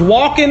 I was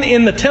walking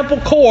in the temple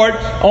court,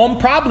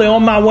 probably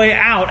on my way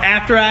out,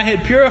 after I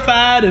had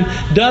purified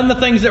and done the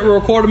things that were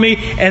recorded of me,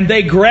 and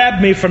they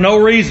grabbed me for no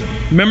reason.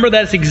 Remember,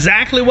 that's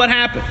exactly what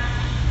happened.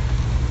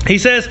 He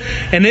says,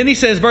 and then he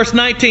says, verse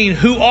 19,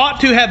 who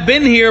ought to have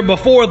been here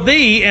before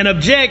thee and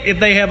object if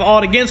they have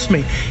aught against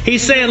me.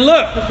 He's saying,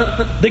 look,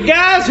 the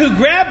guys who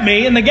grabbed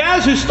me and the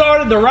guys who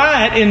started the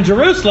riot in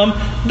Jerusalem,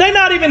 they're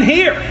not even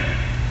here.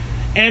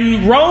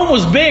 And Rome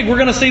was big. We're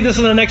going to see this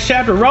in the next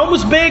chapter. Rome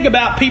was big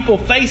about people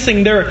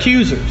facing their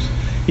accusers.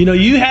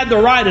 You had the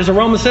right as a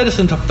Roman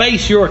citizen to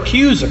face your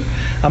accuser.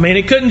 I mean,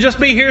 it couldn't just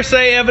be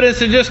hearsay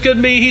evidence. It just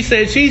couldn't be he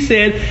said, she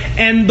said.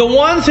 And the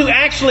ones who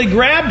actually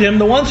grabbed him,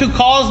 the ones who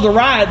caused the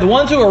riot, the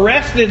ones who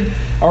arrested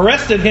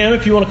him,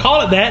 if you want to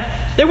call it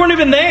that, they weren't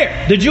even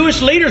there. The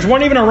Jewish leaders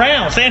weren't even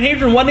around.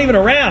 Sanhedrin wasn't even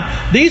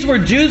around. These were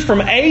Jews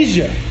from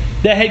Asia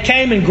that had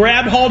came and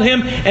grabbed hold of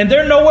him, and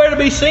they're nowhere to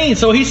be seen.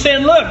 So he's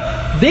saying,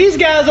 look, these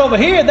guys over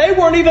here, they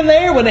weren't even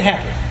there when it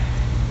happened.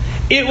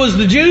 It was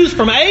the Jews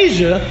from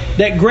Asia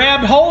that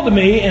grabbed hold of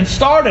me and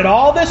started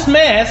all this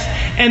mess,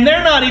 and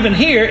they're not even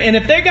here. And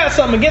if they got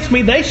something against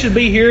me, they should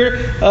be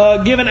here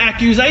giving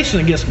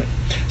accusation against me.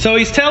 So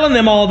he's telling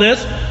them all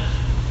this,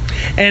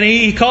 and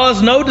he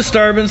caused no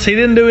disturbance. He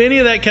didn't do any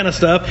of that kind of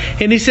stuff.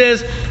 And he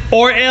says,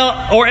 or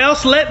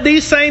else let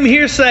these same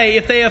here say,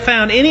 if they have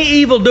found any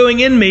evil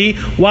doing in me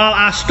while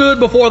I stood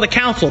before the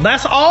council.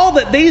 That's all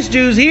that these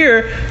Jews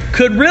here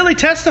could really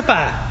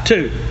testify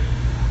to,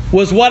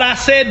 was what I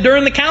said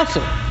during the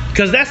council.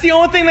 Because that's the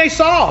only thing they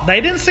saw.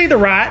 They didn't see the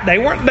riot. They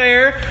weren't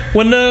there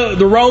when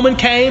the Roman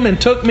came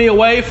and took me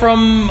away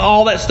from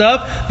all that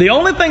stuff. The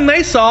only thing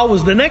they saw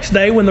was the next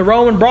day when the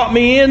Roman brought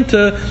me in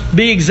to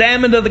be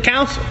examined of the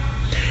council.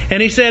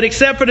 And he said,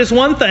 except for this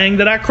one thing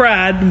that I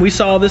cried, and we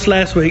saw this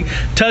last week,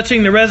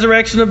 touching the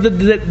resurrection of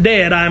the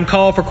dead, I am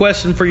called for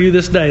question for you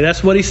this day.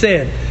 That's what he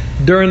said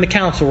during the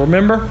council.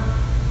 Remember?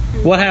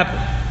 What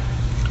happened?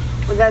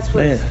 Well,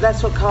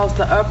 that's what caused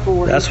the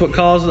uproar. That's what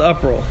caused the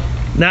uproar.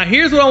 Now,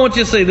 here's what I want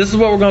you to see. This is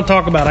what we're going to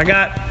talk about.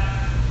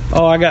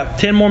 I got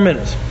 10 more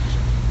minutes.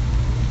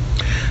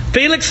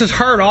 Felix has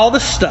heard all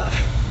this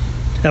stuff.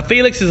 Now,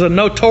 Felix is a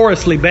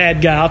notoriously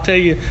bad guy. I'll tell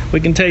you, we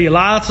can tell you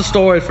lots of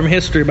stories from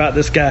history about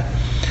this guy.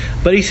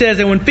 But he says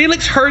that when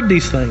Felix heard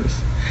these things,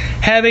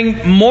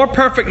 having more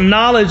perfect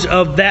knowledge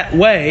of that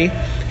way,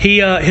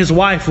 his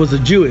wife was a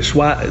Jewish.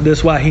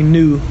 That's why he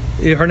knew.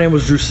 Her name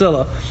was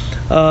Drusilla.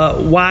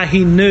 Why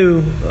he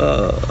knew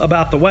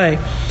about the way.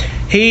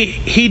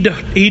 He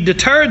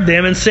deterred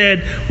them and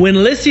said, when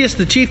Lysias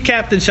the chief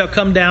captain shall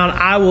come down,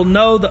 I will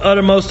know the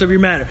uttermost of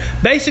your matter.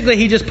 Basically,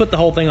 he just put the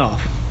whole thing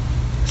off.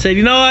 Said,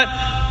 you know what?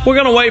 We're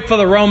going to wait for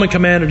the Roman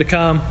commander to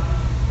come,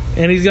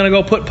 and he's going to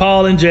go put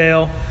Paul in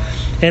jail.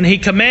 And he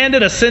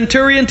commanded a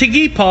centurion to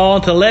keep Paul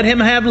and to let him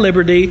have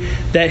liberty,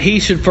 that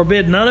he should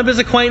forbid none of his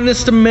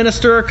acquaintances to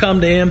minister or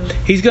come to him.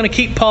 He's going to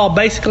keep Paul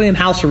basically in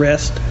house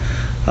arrest.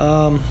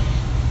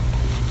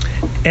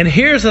 And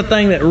here's the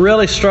thing that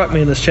really struck me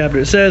in this chapter.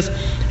 It says,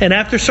 and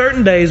after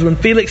certain days, when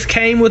Felix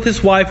came with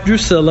his wife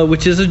Drusilla,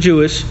 which is a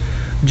Jewess,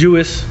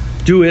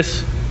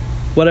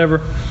 whatever,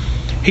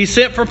 he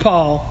sent for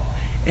Paul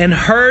and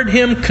heard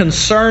him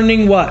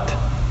concerning what?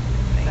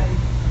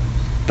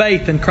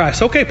 Faith in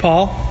Christ. Okay,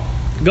 Paul,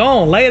 go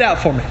on, lay it out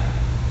for me.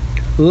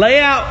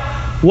 Lay out,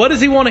 what does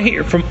he want to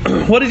hear from?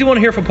 What does he want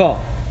to hear from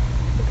Paul?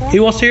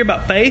 He wants to hear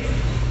about faith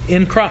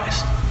in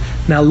Christ.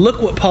 Now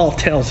look what Paul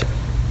tells him.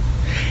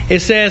 It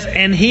says,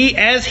 and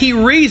as he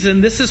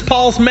reasoned, this is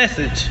Paul's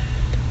message: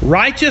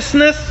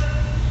 righteousness,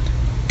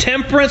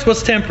 temperance.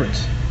 What's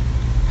temperance?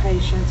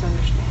 Patience,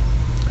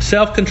 understanding.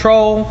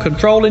 Self-control,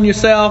 controlling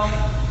yourself.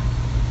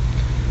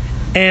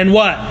 And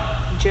what?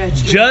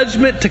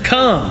 Judgment to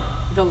come.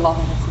 The law.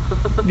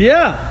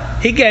 Yeah,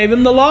 he gave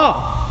him the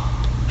law.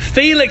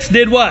 Felix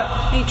did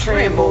what? He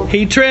trembled.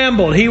 He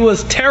trembled. He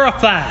was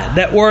terrified.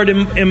 That word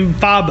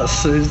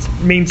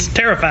emphobos means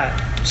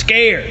terrified,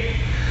 scared.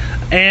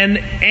 And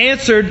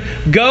answered,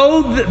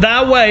 go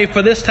thy way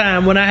for this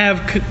time. When I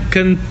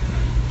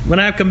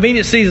have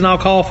convenient season, I'll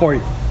call for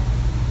you.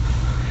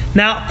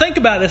 Now, think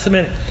about this a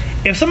minute.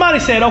 If somebody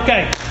said,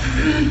 okay,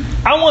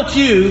 I want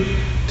you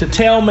to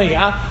tell me,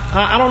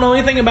 I don't know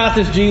anything about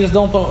this Jesus,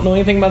 don't know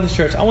anything about this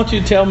church. I want you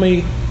to tell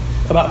me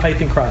about faith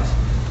in Christ.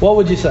 What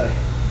would you say?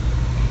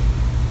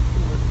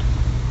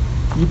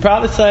 You'd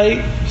probably say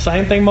the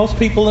same thing most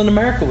people in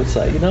America would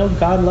say.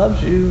 God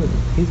loves you, and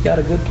He's got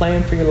a good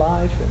plan for your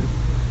life, and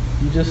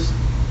you just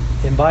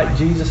invite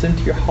Jesus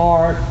into your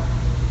heart.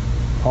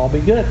 All be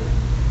good.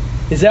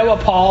 Is that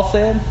what Paul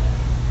said?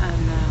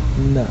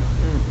 No.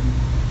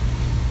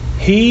 Mm-mm.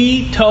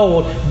 He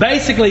told,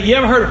 basically, you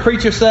ever heard a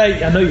preacher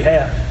say, I know you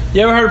have,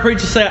 you ever heard a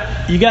preacher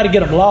say, you got to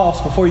get them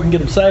lost before you can get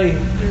them saved?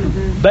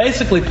 Mm-hmm.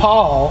 Basically,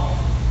 Paul,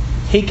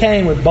 he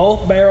came with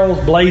both barrels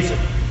blazing.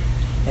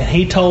 And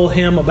he told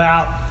him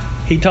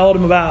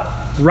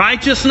about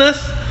righteousness.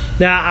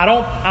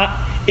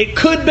 Now, it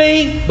could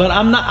be, but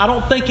I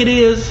don't think it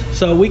is.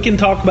 So we can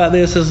talk about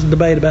this as a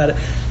debate about it.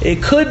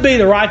 It could be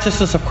the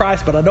righteousness of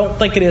Christ, but I don't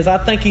think it is. I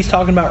think he's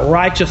talking about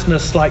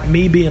righteousness like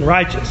me being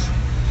righteous,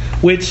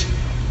 which,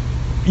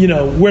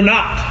 we're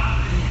not.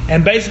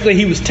 And basically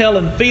he was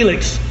telling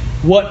Felix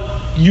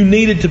what you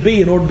needed to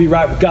be in order to be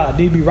right with God.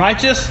 You need to be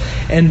righteous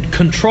and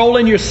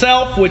controlling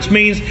yourself, which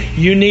means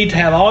you need to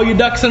have all your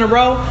ducks in a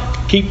row.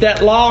 Keep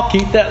that law,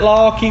 keep that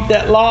law, keep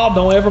that law.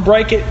 Don't ever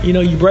break it.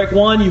 You break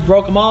one, you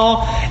broke them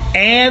all.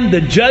 And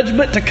the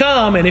judgment to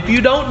come. And if you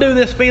don't do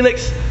this,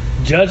 Felix,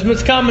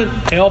 judgment's coming.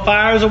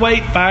 Hellfire is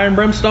await, fire and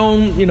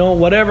brimstone,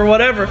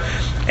 whatever.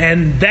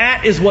 And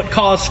that is what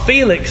caused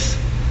Felix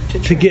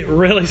to get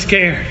really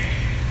scared.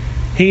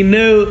 He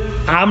knew,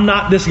 I'm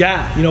not this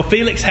guy. You know,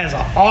 Felix has an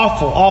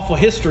awful, awful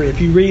history.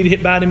 If you read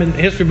about him in the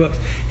history books,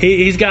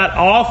 he's got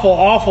awful,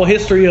 awful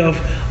history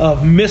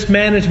of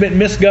mismanagement,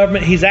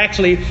 misgovernment. He's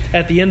actually,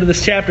 at the end of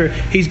this chapter,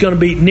 he's going to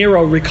be,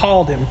 Nero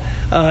recalled him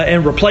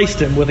and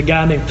replaced him with a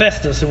guy named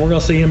Festus, and we're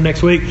going to see him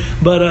next week.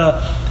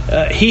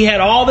 But he had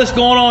all this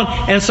going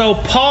on, and so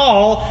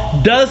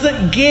Paul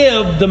doesn't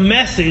give the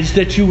message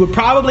that you would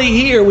probably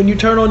hear when you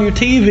turn on your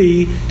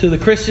TV to the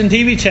Christian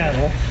TV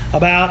channel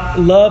about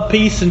love,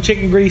 peace, and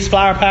chicken grease,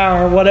 flower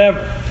power, or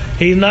whatever.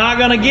 He's not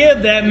going to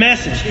give that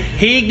message.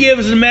 He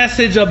gives the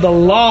message of the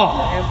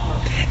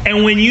law.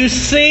 And when you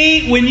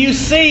see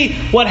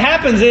what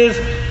happens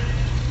is,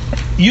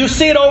 you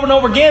see it over and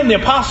over again. The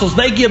apostles,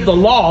 they give the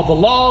law, the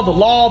law, the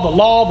law, the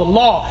law, the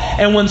law.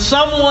 And when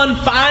someone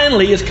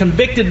finally is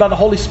convicted by the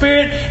Holy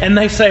Spirit and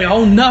they say,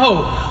 oh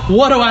no,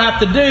 what do I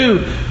have to do?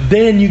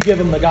 Then you give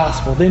them the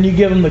gospel. Then you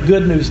give them the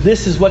good news.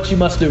 This is what you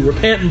must do.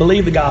 Repent and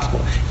believe the gospel.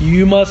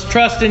 You must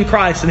trust in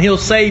Christ and He'll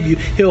save you.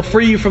 He'll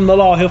free you from the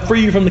law. He'll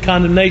free you from the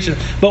condemnation.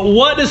 But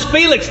what does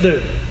Felix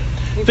do?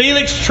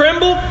 Felix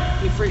trembled?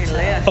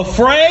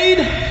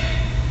 Afraid?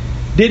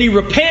 Did he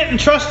repent and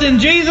trust in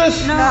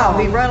Jesus? No,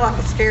 he run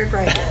like a scared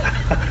rabbit.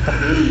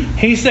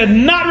 He said,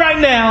 not right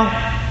now.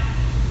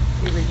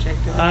 He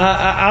rejected it.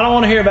 I don't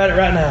want to hear about it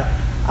right now.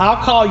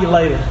 I'll call you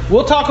later.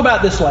 We'll talk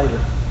about this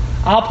later.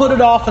 I'll put it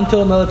off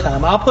until another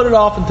time. I'll put it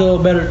off until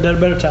a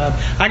better time.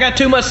 I got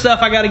too much stuff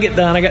I got to get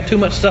done. I got too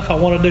much stuff I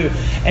want to do.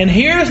 And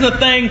here's the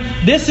thing.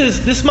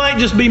 This might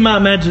just be my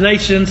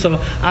imagination, so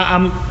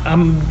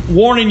I'm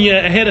warning you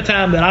ahead of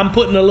time that I'm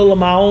putting a little of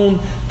my own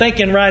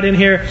thinking right in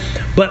here.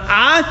 But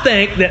I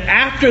think that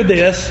after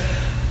this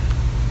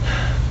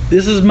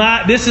is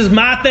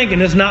my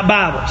thinking. It's not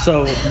Bible,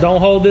 so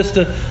don't hold this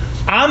to.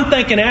 I'm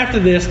thinking after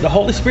this, the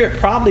Holy Spirit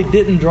probably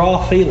didn't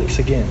draw Felix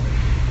again.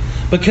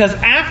 Because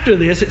after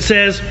this, it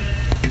says,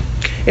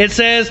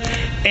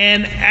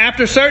 and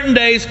after certain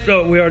days, we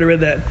already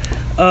read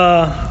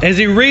that. As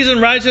he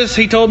reasoned righteous,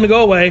 he told him to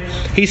go away.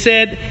 He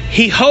said,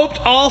 he hoped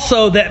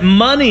also that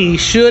money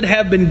should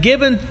have been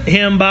given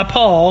him by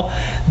Paul,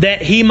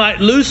 that he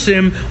might loose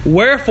him.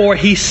 Wherefore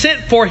he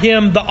sent for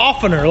him the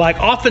oftener, like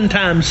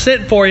oftentimes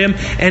sent for him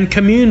and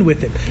communed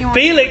with him.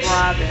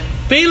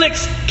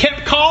 Felix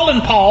kept calling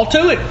Paul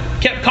to it.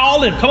 Kept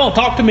calling him. Come on,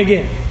 talk to me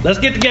again. Let's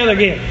get together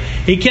again.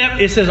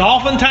 It says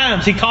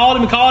oftentimes he called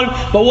him.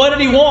 But what did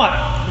he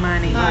want?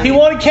 Money. He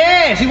wanted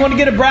cash. He wanted to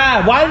get a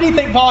bribe. Why did he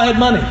think Paul had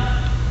money?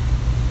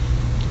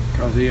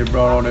 Because he had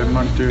brought all that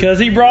money to Because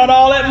he brought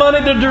all that money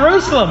to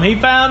Jerusalem. He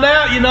found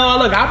out,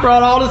 look, I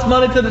brought all this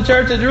money to the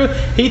church at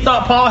Jerusalem. He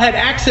thought Paul had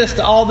access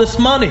to all this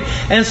money.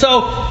 And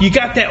so you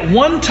got that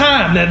one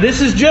time. Now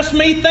this is just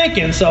me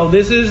thinking. So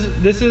this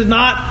is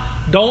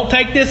not, don't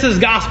take this as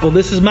gospel.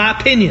 This is my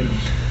opinion.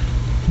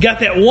 You got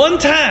that one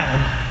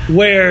time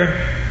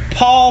where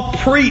Paul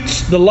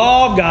preached the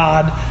law of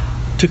God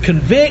to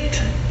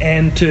convict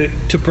and to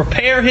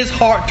prepare his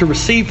heart to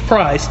receive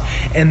Christ.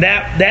 And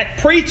that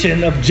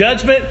preaching of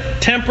judgment,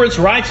 temperance,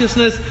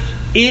 righteousness,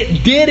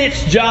 it did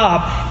its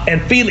job.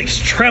 And Felix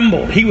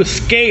trembled. He was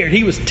scared.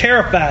 He was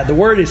terrified. The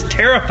word is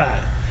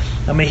terrified.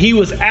 I mean, he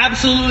was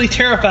absolutely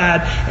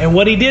terrified. And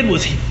what he did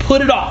was he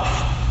put it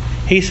off.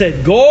 He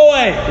said, go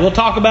away. We'll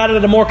talk about it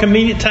at a more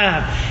convenient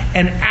time.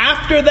 And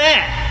after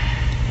that,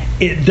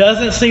 it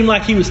doesn't seem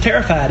like he was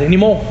terrified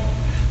anymore.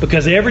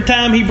 Because every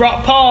time he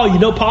brought Paul,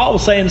 Paul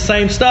was saying the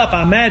same stuff.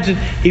 I imagine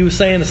he was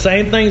saying the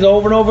same things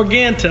over and over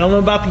again, telling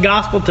them about the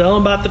gospel,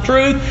 telling them about the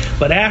truth.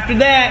 But after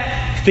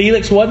that,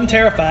 Felix wasn't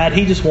terrified.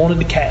 He just wanted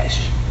the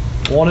cash,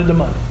 wanted the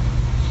money.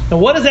 Now,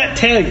 what does that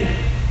tell you?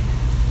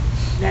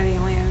 That he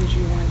only owes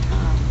you one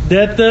time.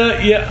 That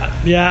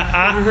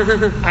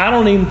I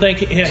don't even think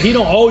he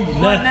don't owe you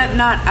nothing. Well,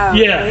 not owe.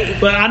 Yeah,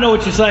 but I know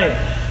what you're saying.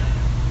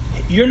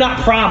 You're not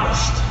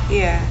promised.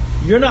 Yeah.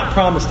 You're not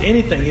promised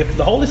anything. If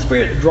the Holy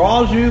Spirit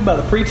draws you by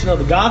the preaching of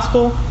the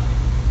gospel,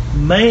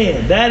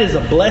 man, that is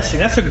a blessing.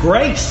 That's a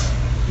grace.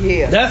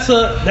 Yeah. That's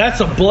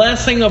a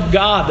blessing of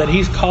God that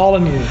He's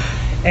calling you.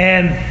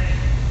 And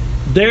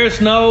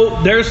there's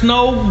no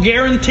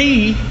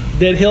guarantee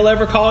that He'll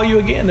ever call you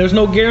again. There's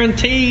no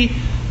guarantee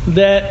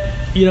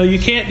that you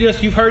can't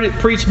just. You've heard it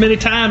preached many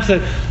times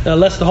that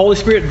unless the Holy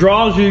Spirit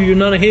draws you, you're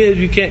none of His.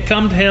 You can't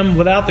come to Him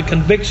without the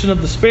conviction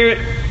of the Spirit.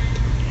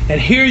 And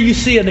here you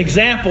see an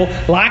example.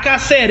 Like I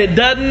said, it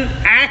doesn't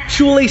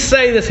actually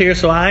say this here,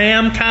 so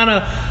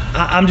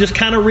I'm just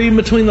kind of reading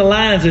between the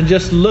lines and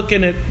just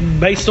looking at,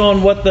 based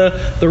on what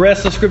the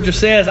rest of the Scripture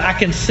says, I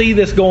can see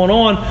this going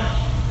on.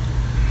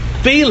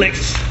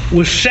 Felix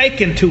was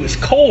shaken to his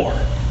core.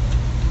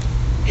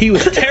 He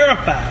was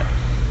terrified.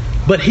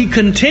 But he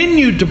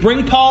continued to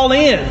bring Paul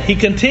in. He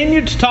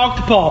continued to talk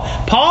to Paul.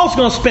 Paul's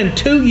going to spend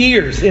 2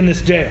 years in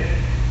this jail.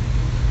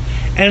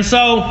 And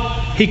so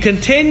he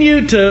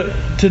continued to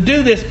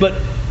do this, but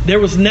there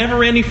was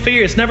never any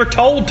fear. It's never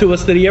told to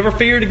us that he ever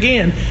feared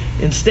again.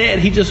 Instead,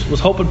 he just was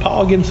hoping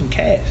Paul would give him some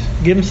cash,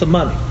 give him some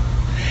money.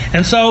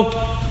 And so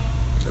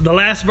the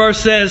last verse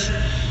says,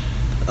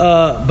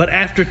 but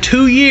after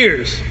 2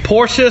 years,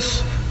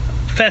 Porcius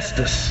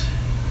Festus,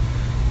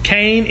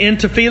 came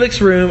into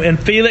Felix's room, and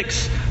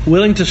Felix,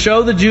 willing to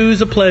show the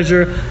Jews a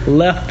pleasure,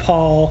 left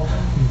Paul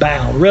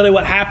bound. Really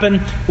what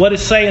happened, what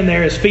it's saying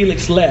there is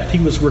Felix left. He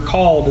was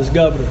recalled as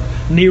governor.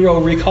 Nero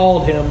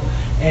recalled him,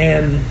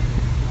 and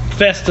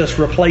Festus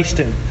replaced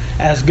him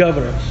as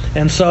governor.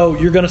 And so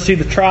you're going to see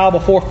the trial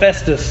before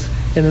Festus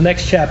in the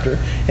next chapter.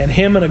 And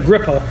him and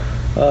Agrippa,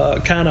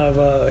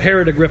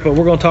 Herod Agrippa,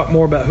 we're going to talk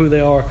more about who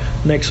they are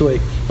next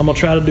week. I'm going to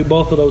try to do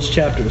both of those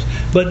chapters.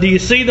 But do you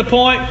see the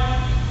point?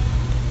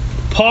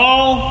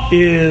 Paul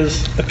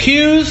is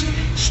accused,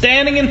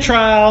 standing in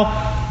trial,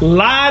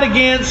 lied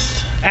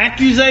against,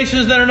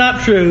 accusations that are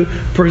not true,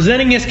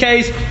 presenting his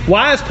case.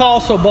 Why is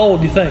Paul so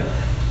bold, do you think?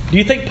 Do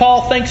you think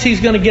Paul thinks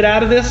he's going to get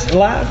out of this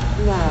alive?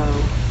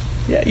 No.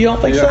 Yeah, you don't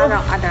think so? I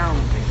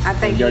don't. I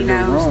think he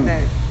knows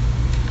that.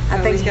 I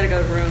think he's got to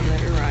go to Rome.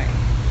 You're right.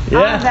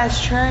 Yeah. Oh,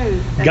 that's true.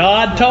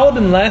 God told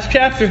him last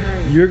chapter,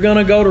 you're going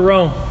to go to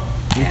Rome.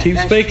 You keep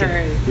that's speaking.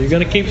 True. You're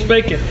going to keep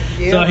speaking.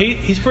 Yeah. So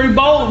he's pretty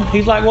bold.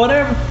 He's like,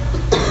 whatever.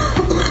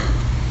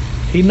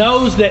 He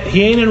knows that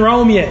he ain't in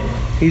Rome yet.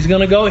 He's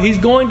going to go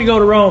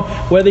to Rome.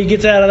 Whether he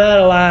gets out of that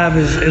alive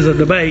is a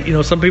debate.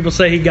 Some people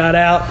say he got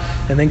out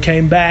and then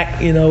came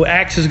back.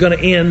 Acts is going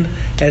to end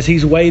as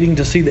he's waiting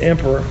to see the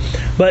emperor.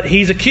 But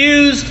he's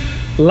accused,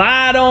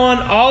 lied on,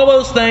 all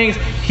those things.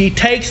 He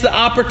takes the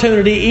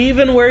opportunity,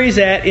 even where he's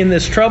at in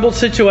this troubled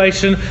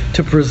situation,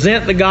 to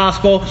present the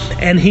gospel,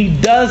 and he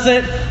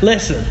doesn't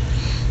listen.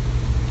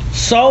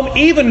 So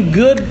even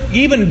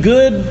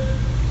good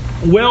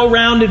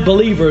well-rounded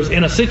believers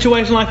in a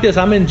situation like this.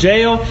 I'm in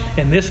jail,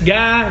 and this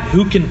guy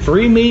who can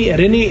free me at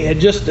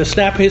just a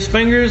snap of his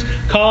fingers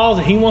calls,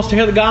 and he wants to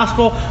hear the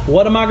gospel.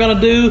 What am I going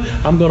to do?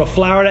 I'm going to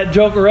flower that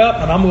joker up,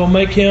 and I'm going to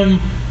make him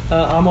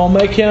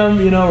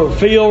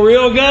feel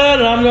real good,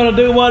 and I'm going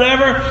to do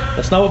whatever.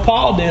 That's not what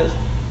Paul did.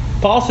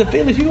 Paul said,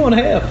 Felix, you're going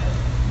to hell.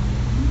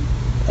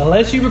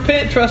 Unless you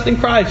repent, trust in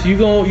Christ, you're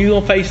going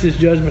to face this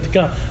judgment to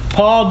come.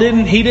 Paul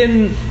didn't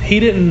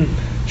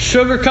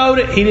sugarcoat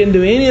it. He didn't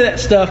do any of that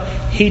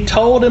stuff. He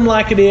told him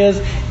like it is,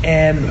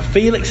 and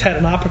Felix had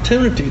an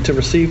opportunity to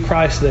receive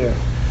Christ there.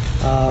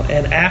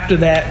 And after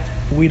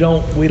that, we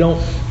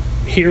don't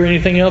hear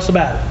anything else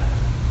about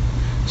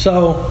it.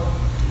 So,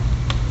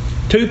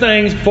 two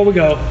things before we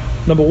go.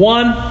 Number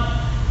one,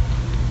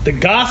 the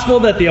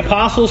gospel that the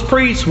apostles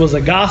preached was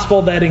a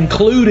gospel that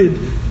included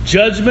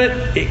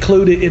judgment.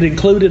 It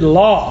included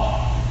law.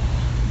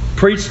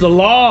 Preach the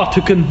law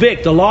to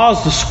convict. The law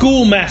is the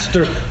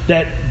schoolmaster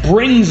that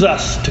brings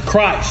us to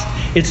Christ.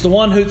 It's the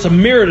one who's a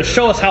mirror to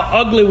show us how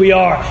ugly we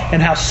are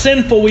and how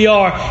sinful we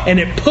are, and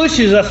it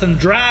pushes us and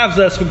drives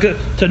us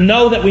to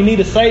know that we need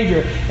a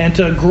Savior and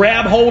to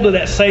grab hold of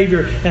that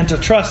Savior and to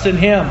trust in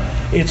Him.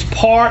 It's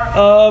part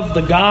of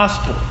the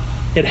gospel.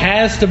 It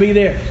has to be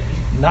there.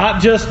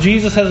 Not just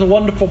Jesus has a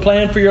wonderful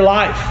plan for your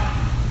life.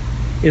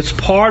 It's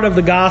part of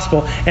the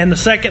gospel. And the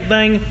second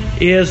thing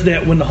is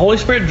that when the Holy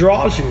Spirit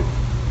draws you,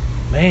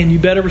 man, you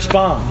better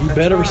respond. You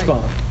better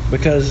respond,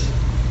 because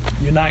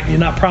you're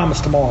not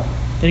promised tomorrow.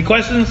 Any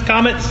questions,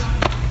 comments?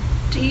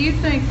 Do you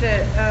think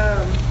that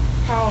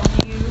Paul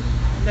knew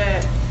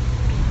that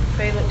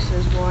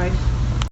Felix's wife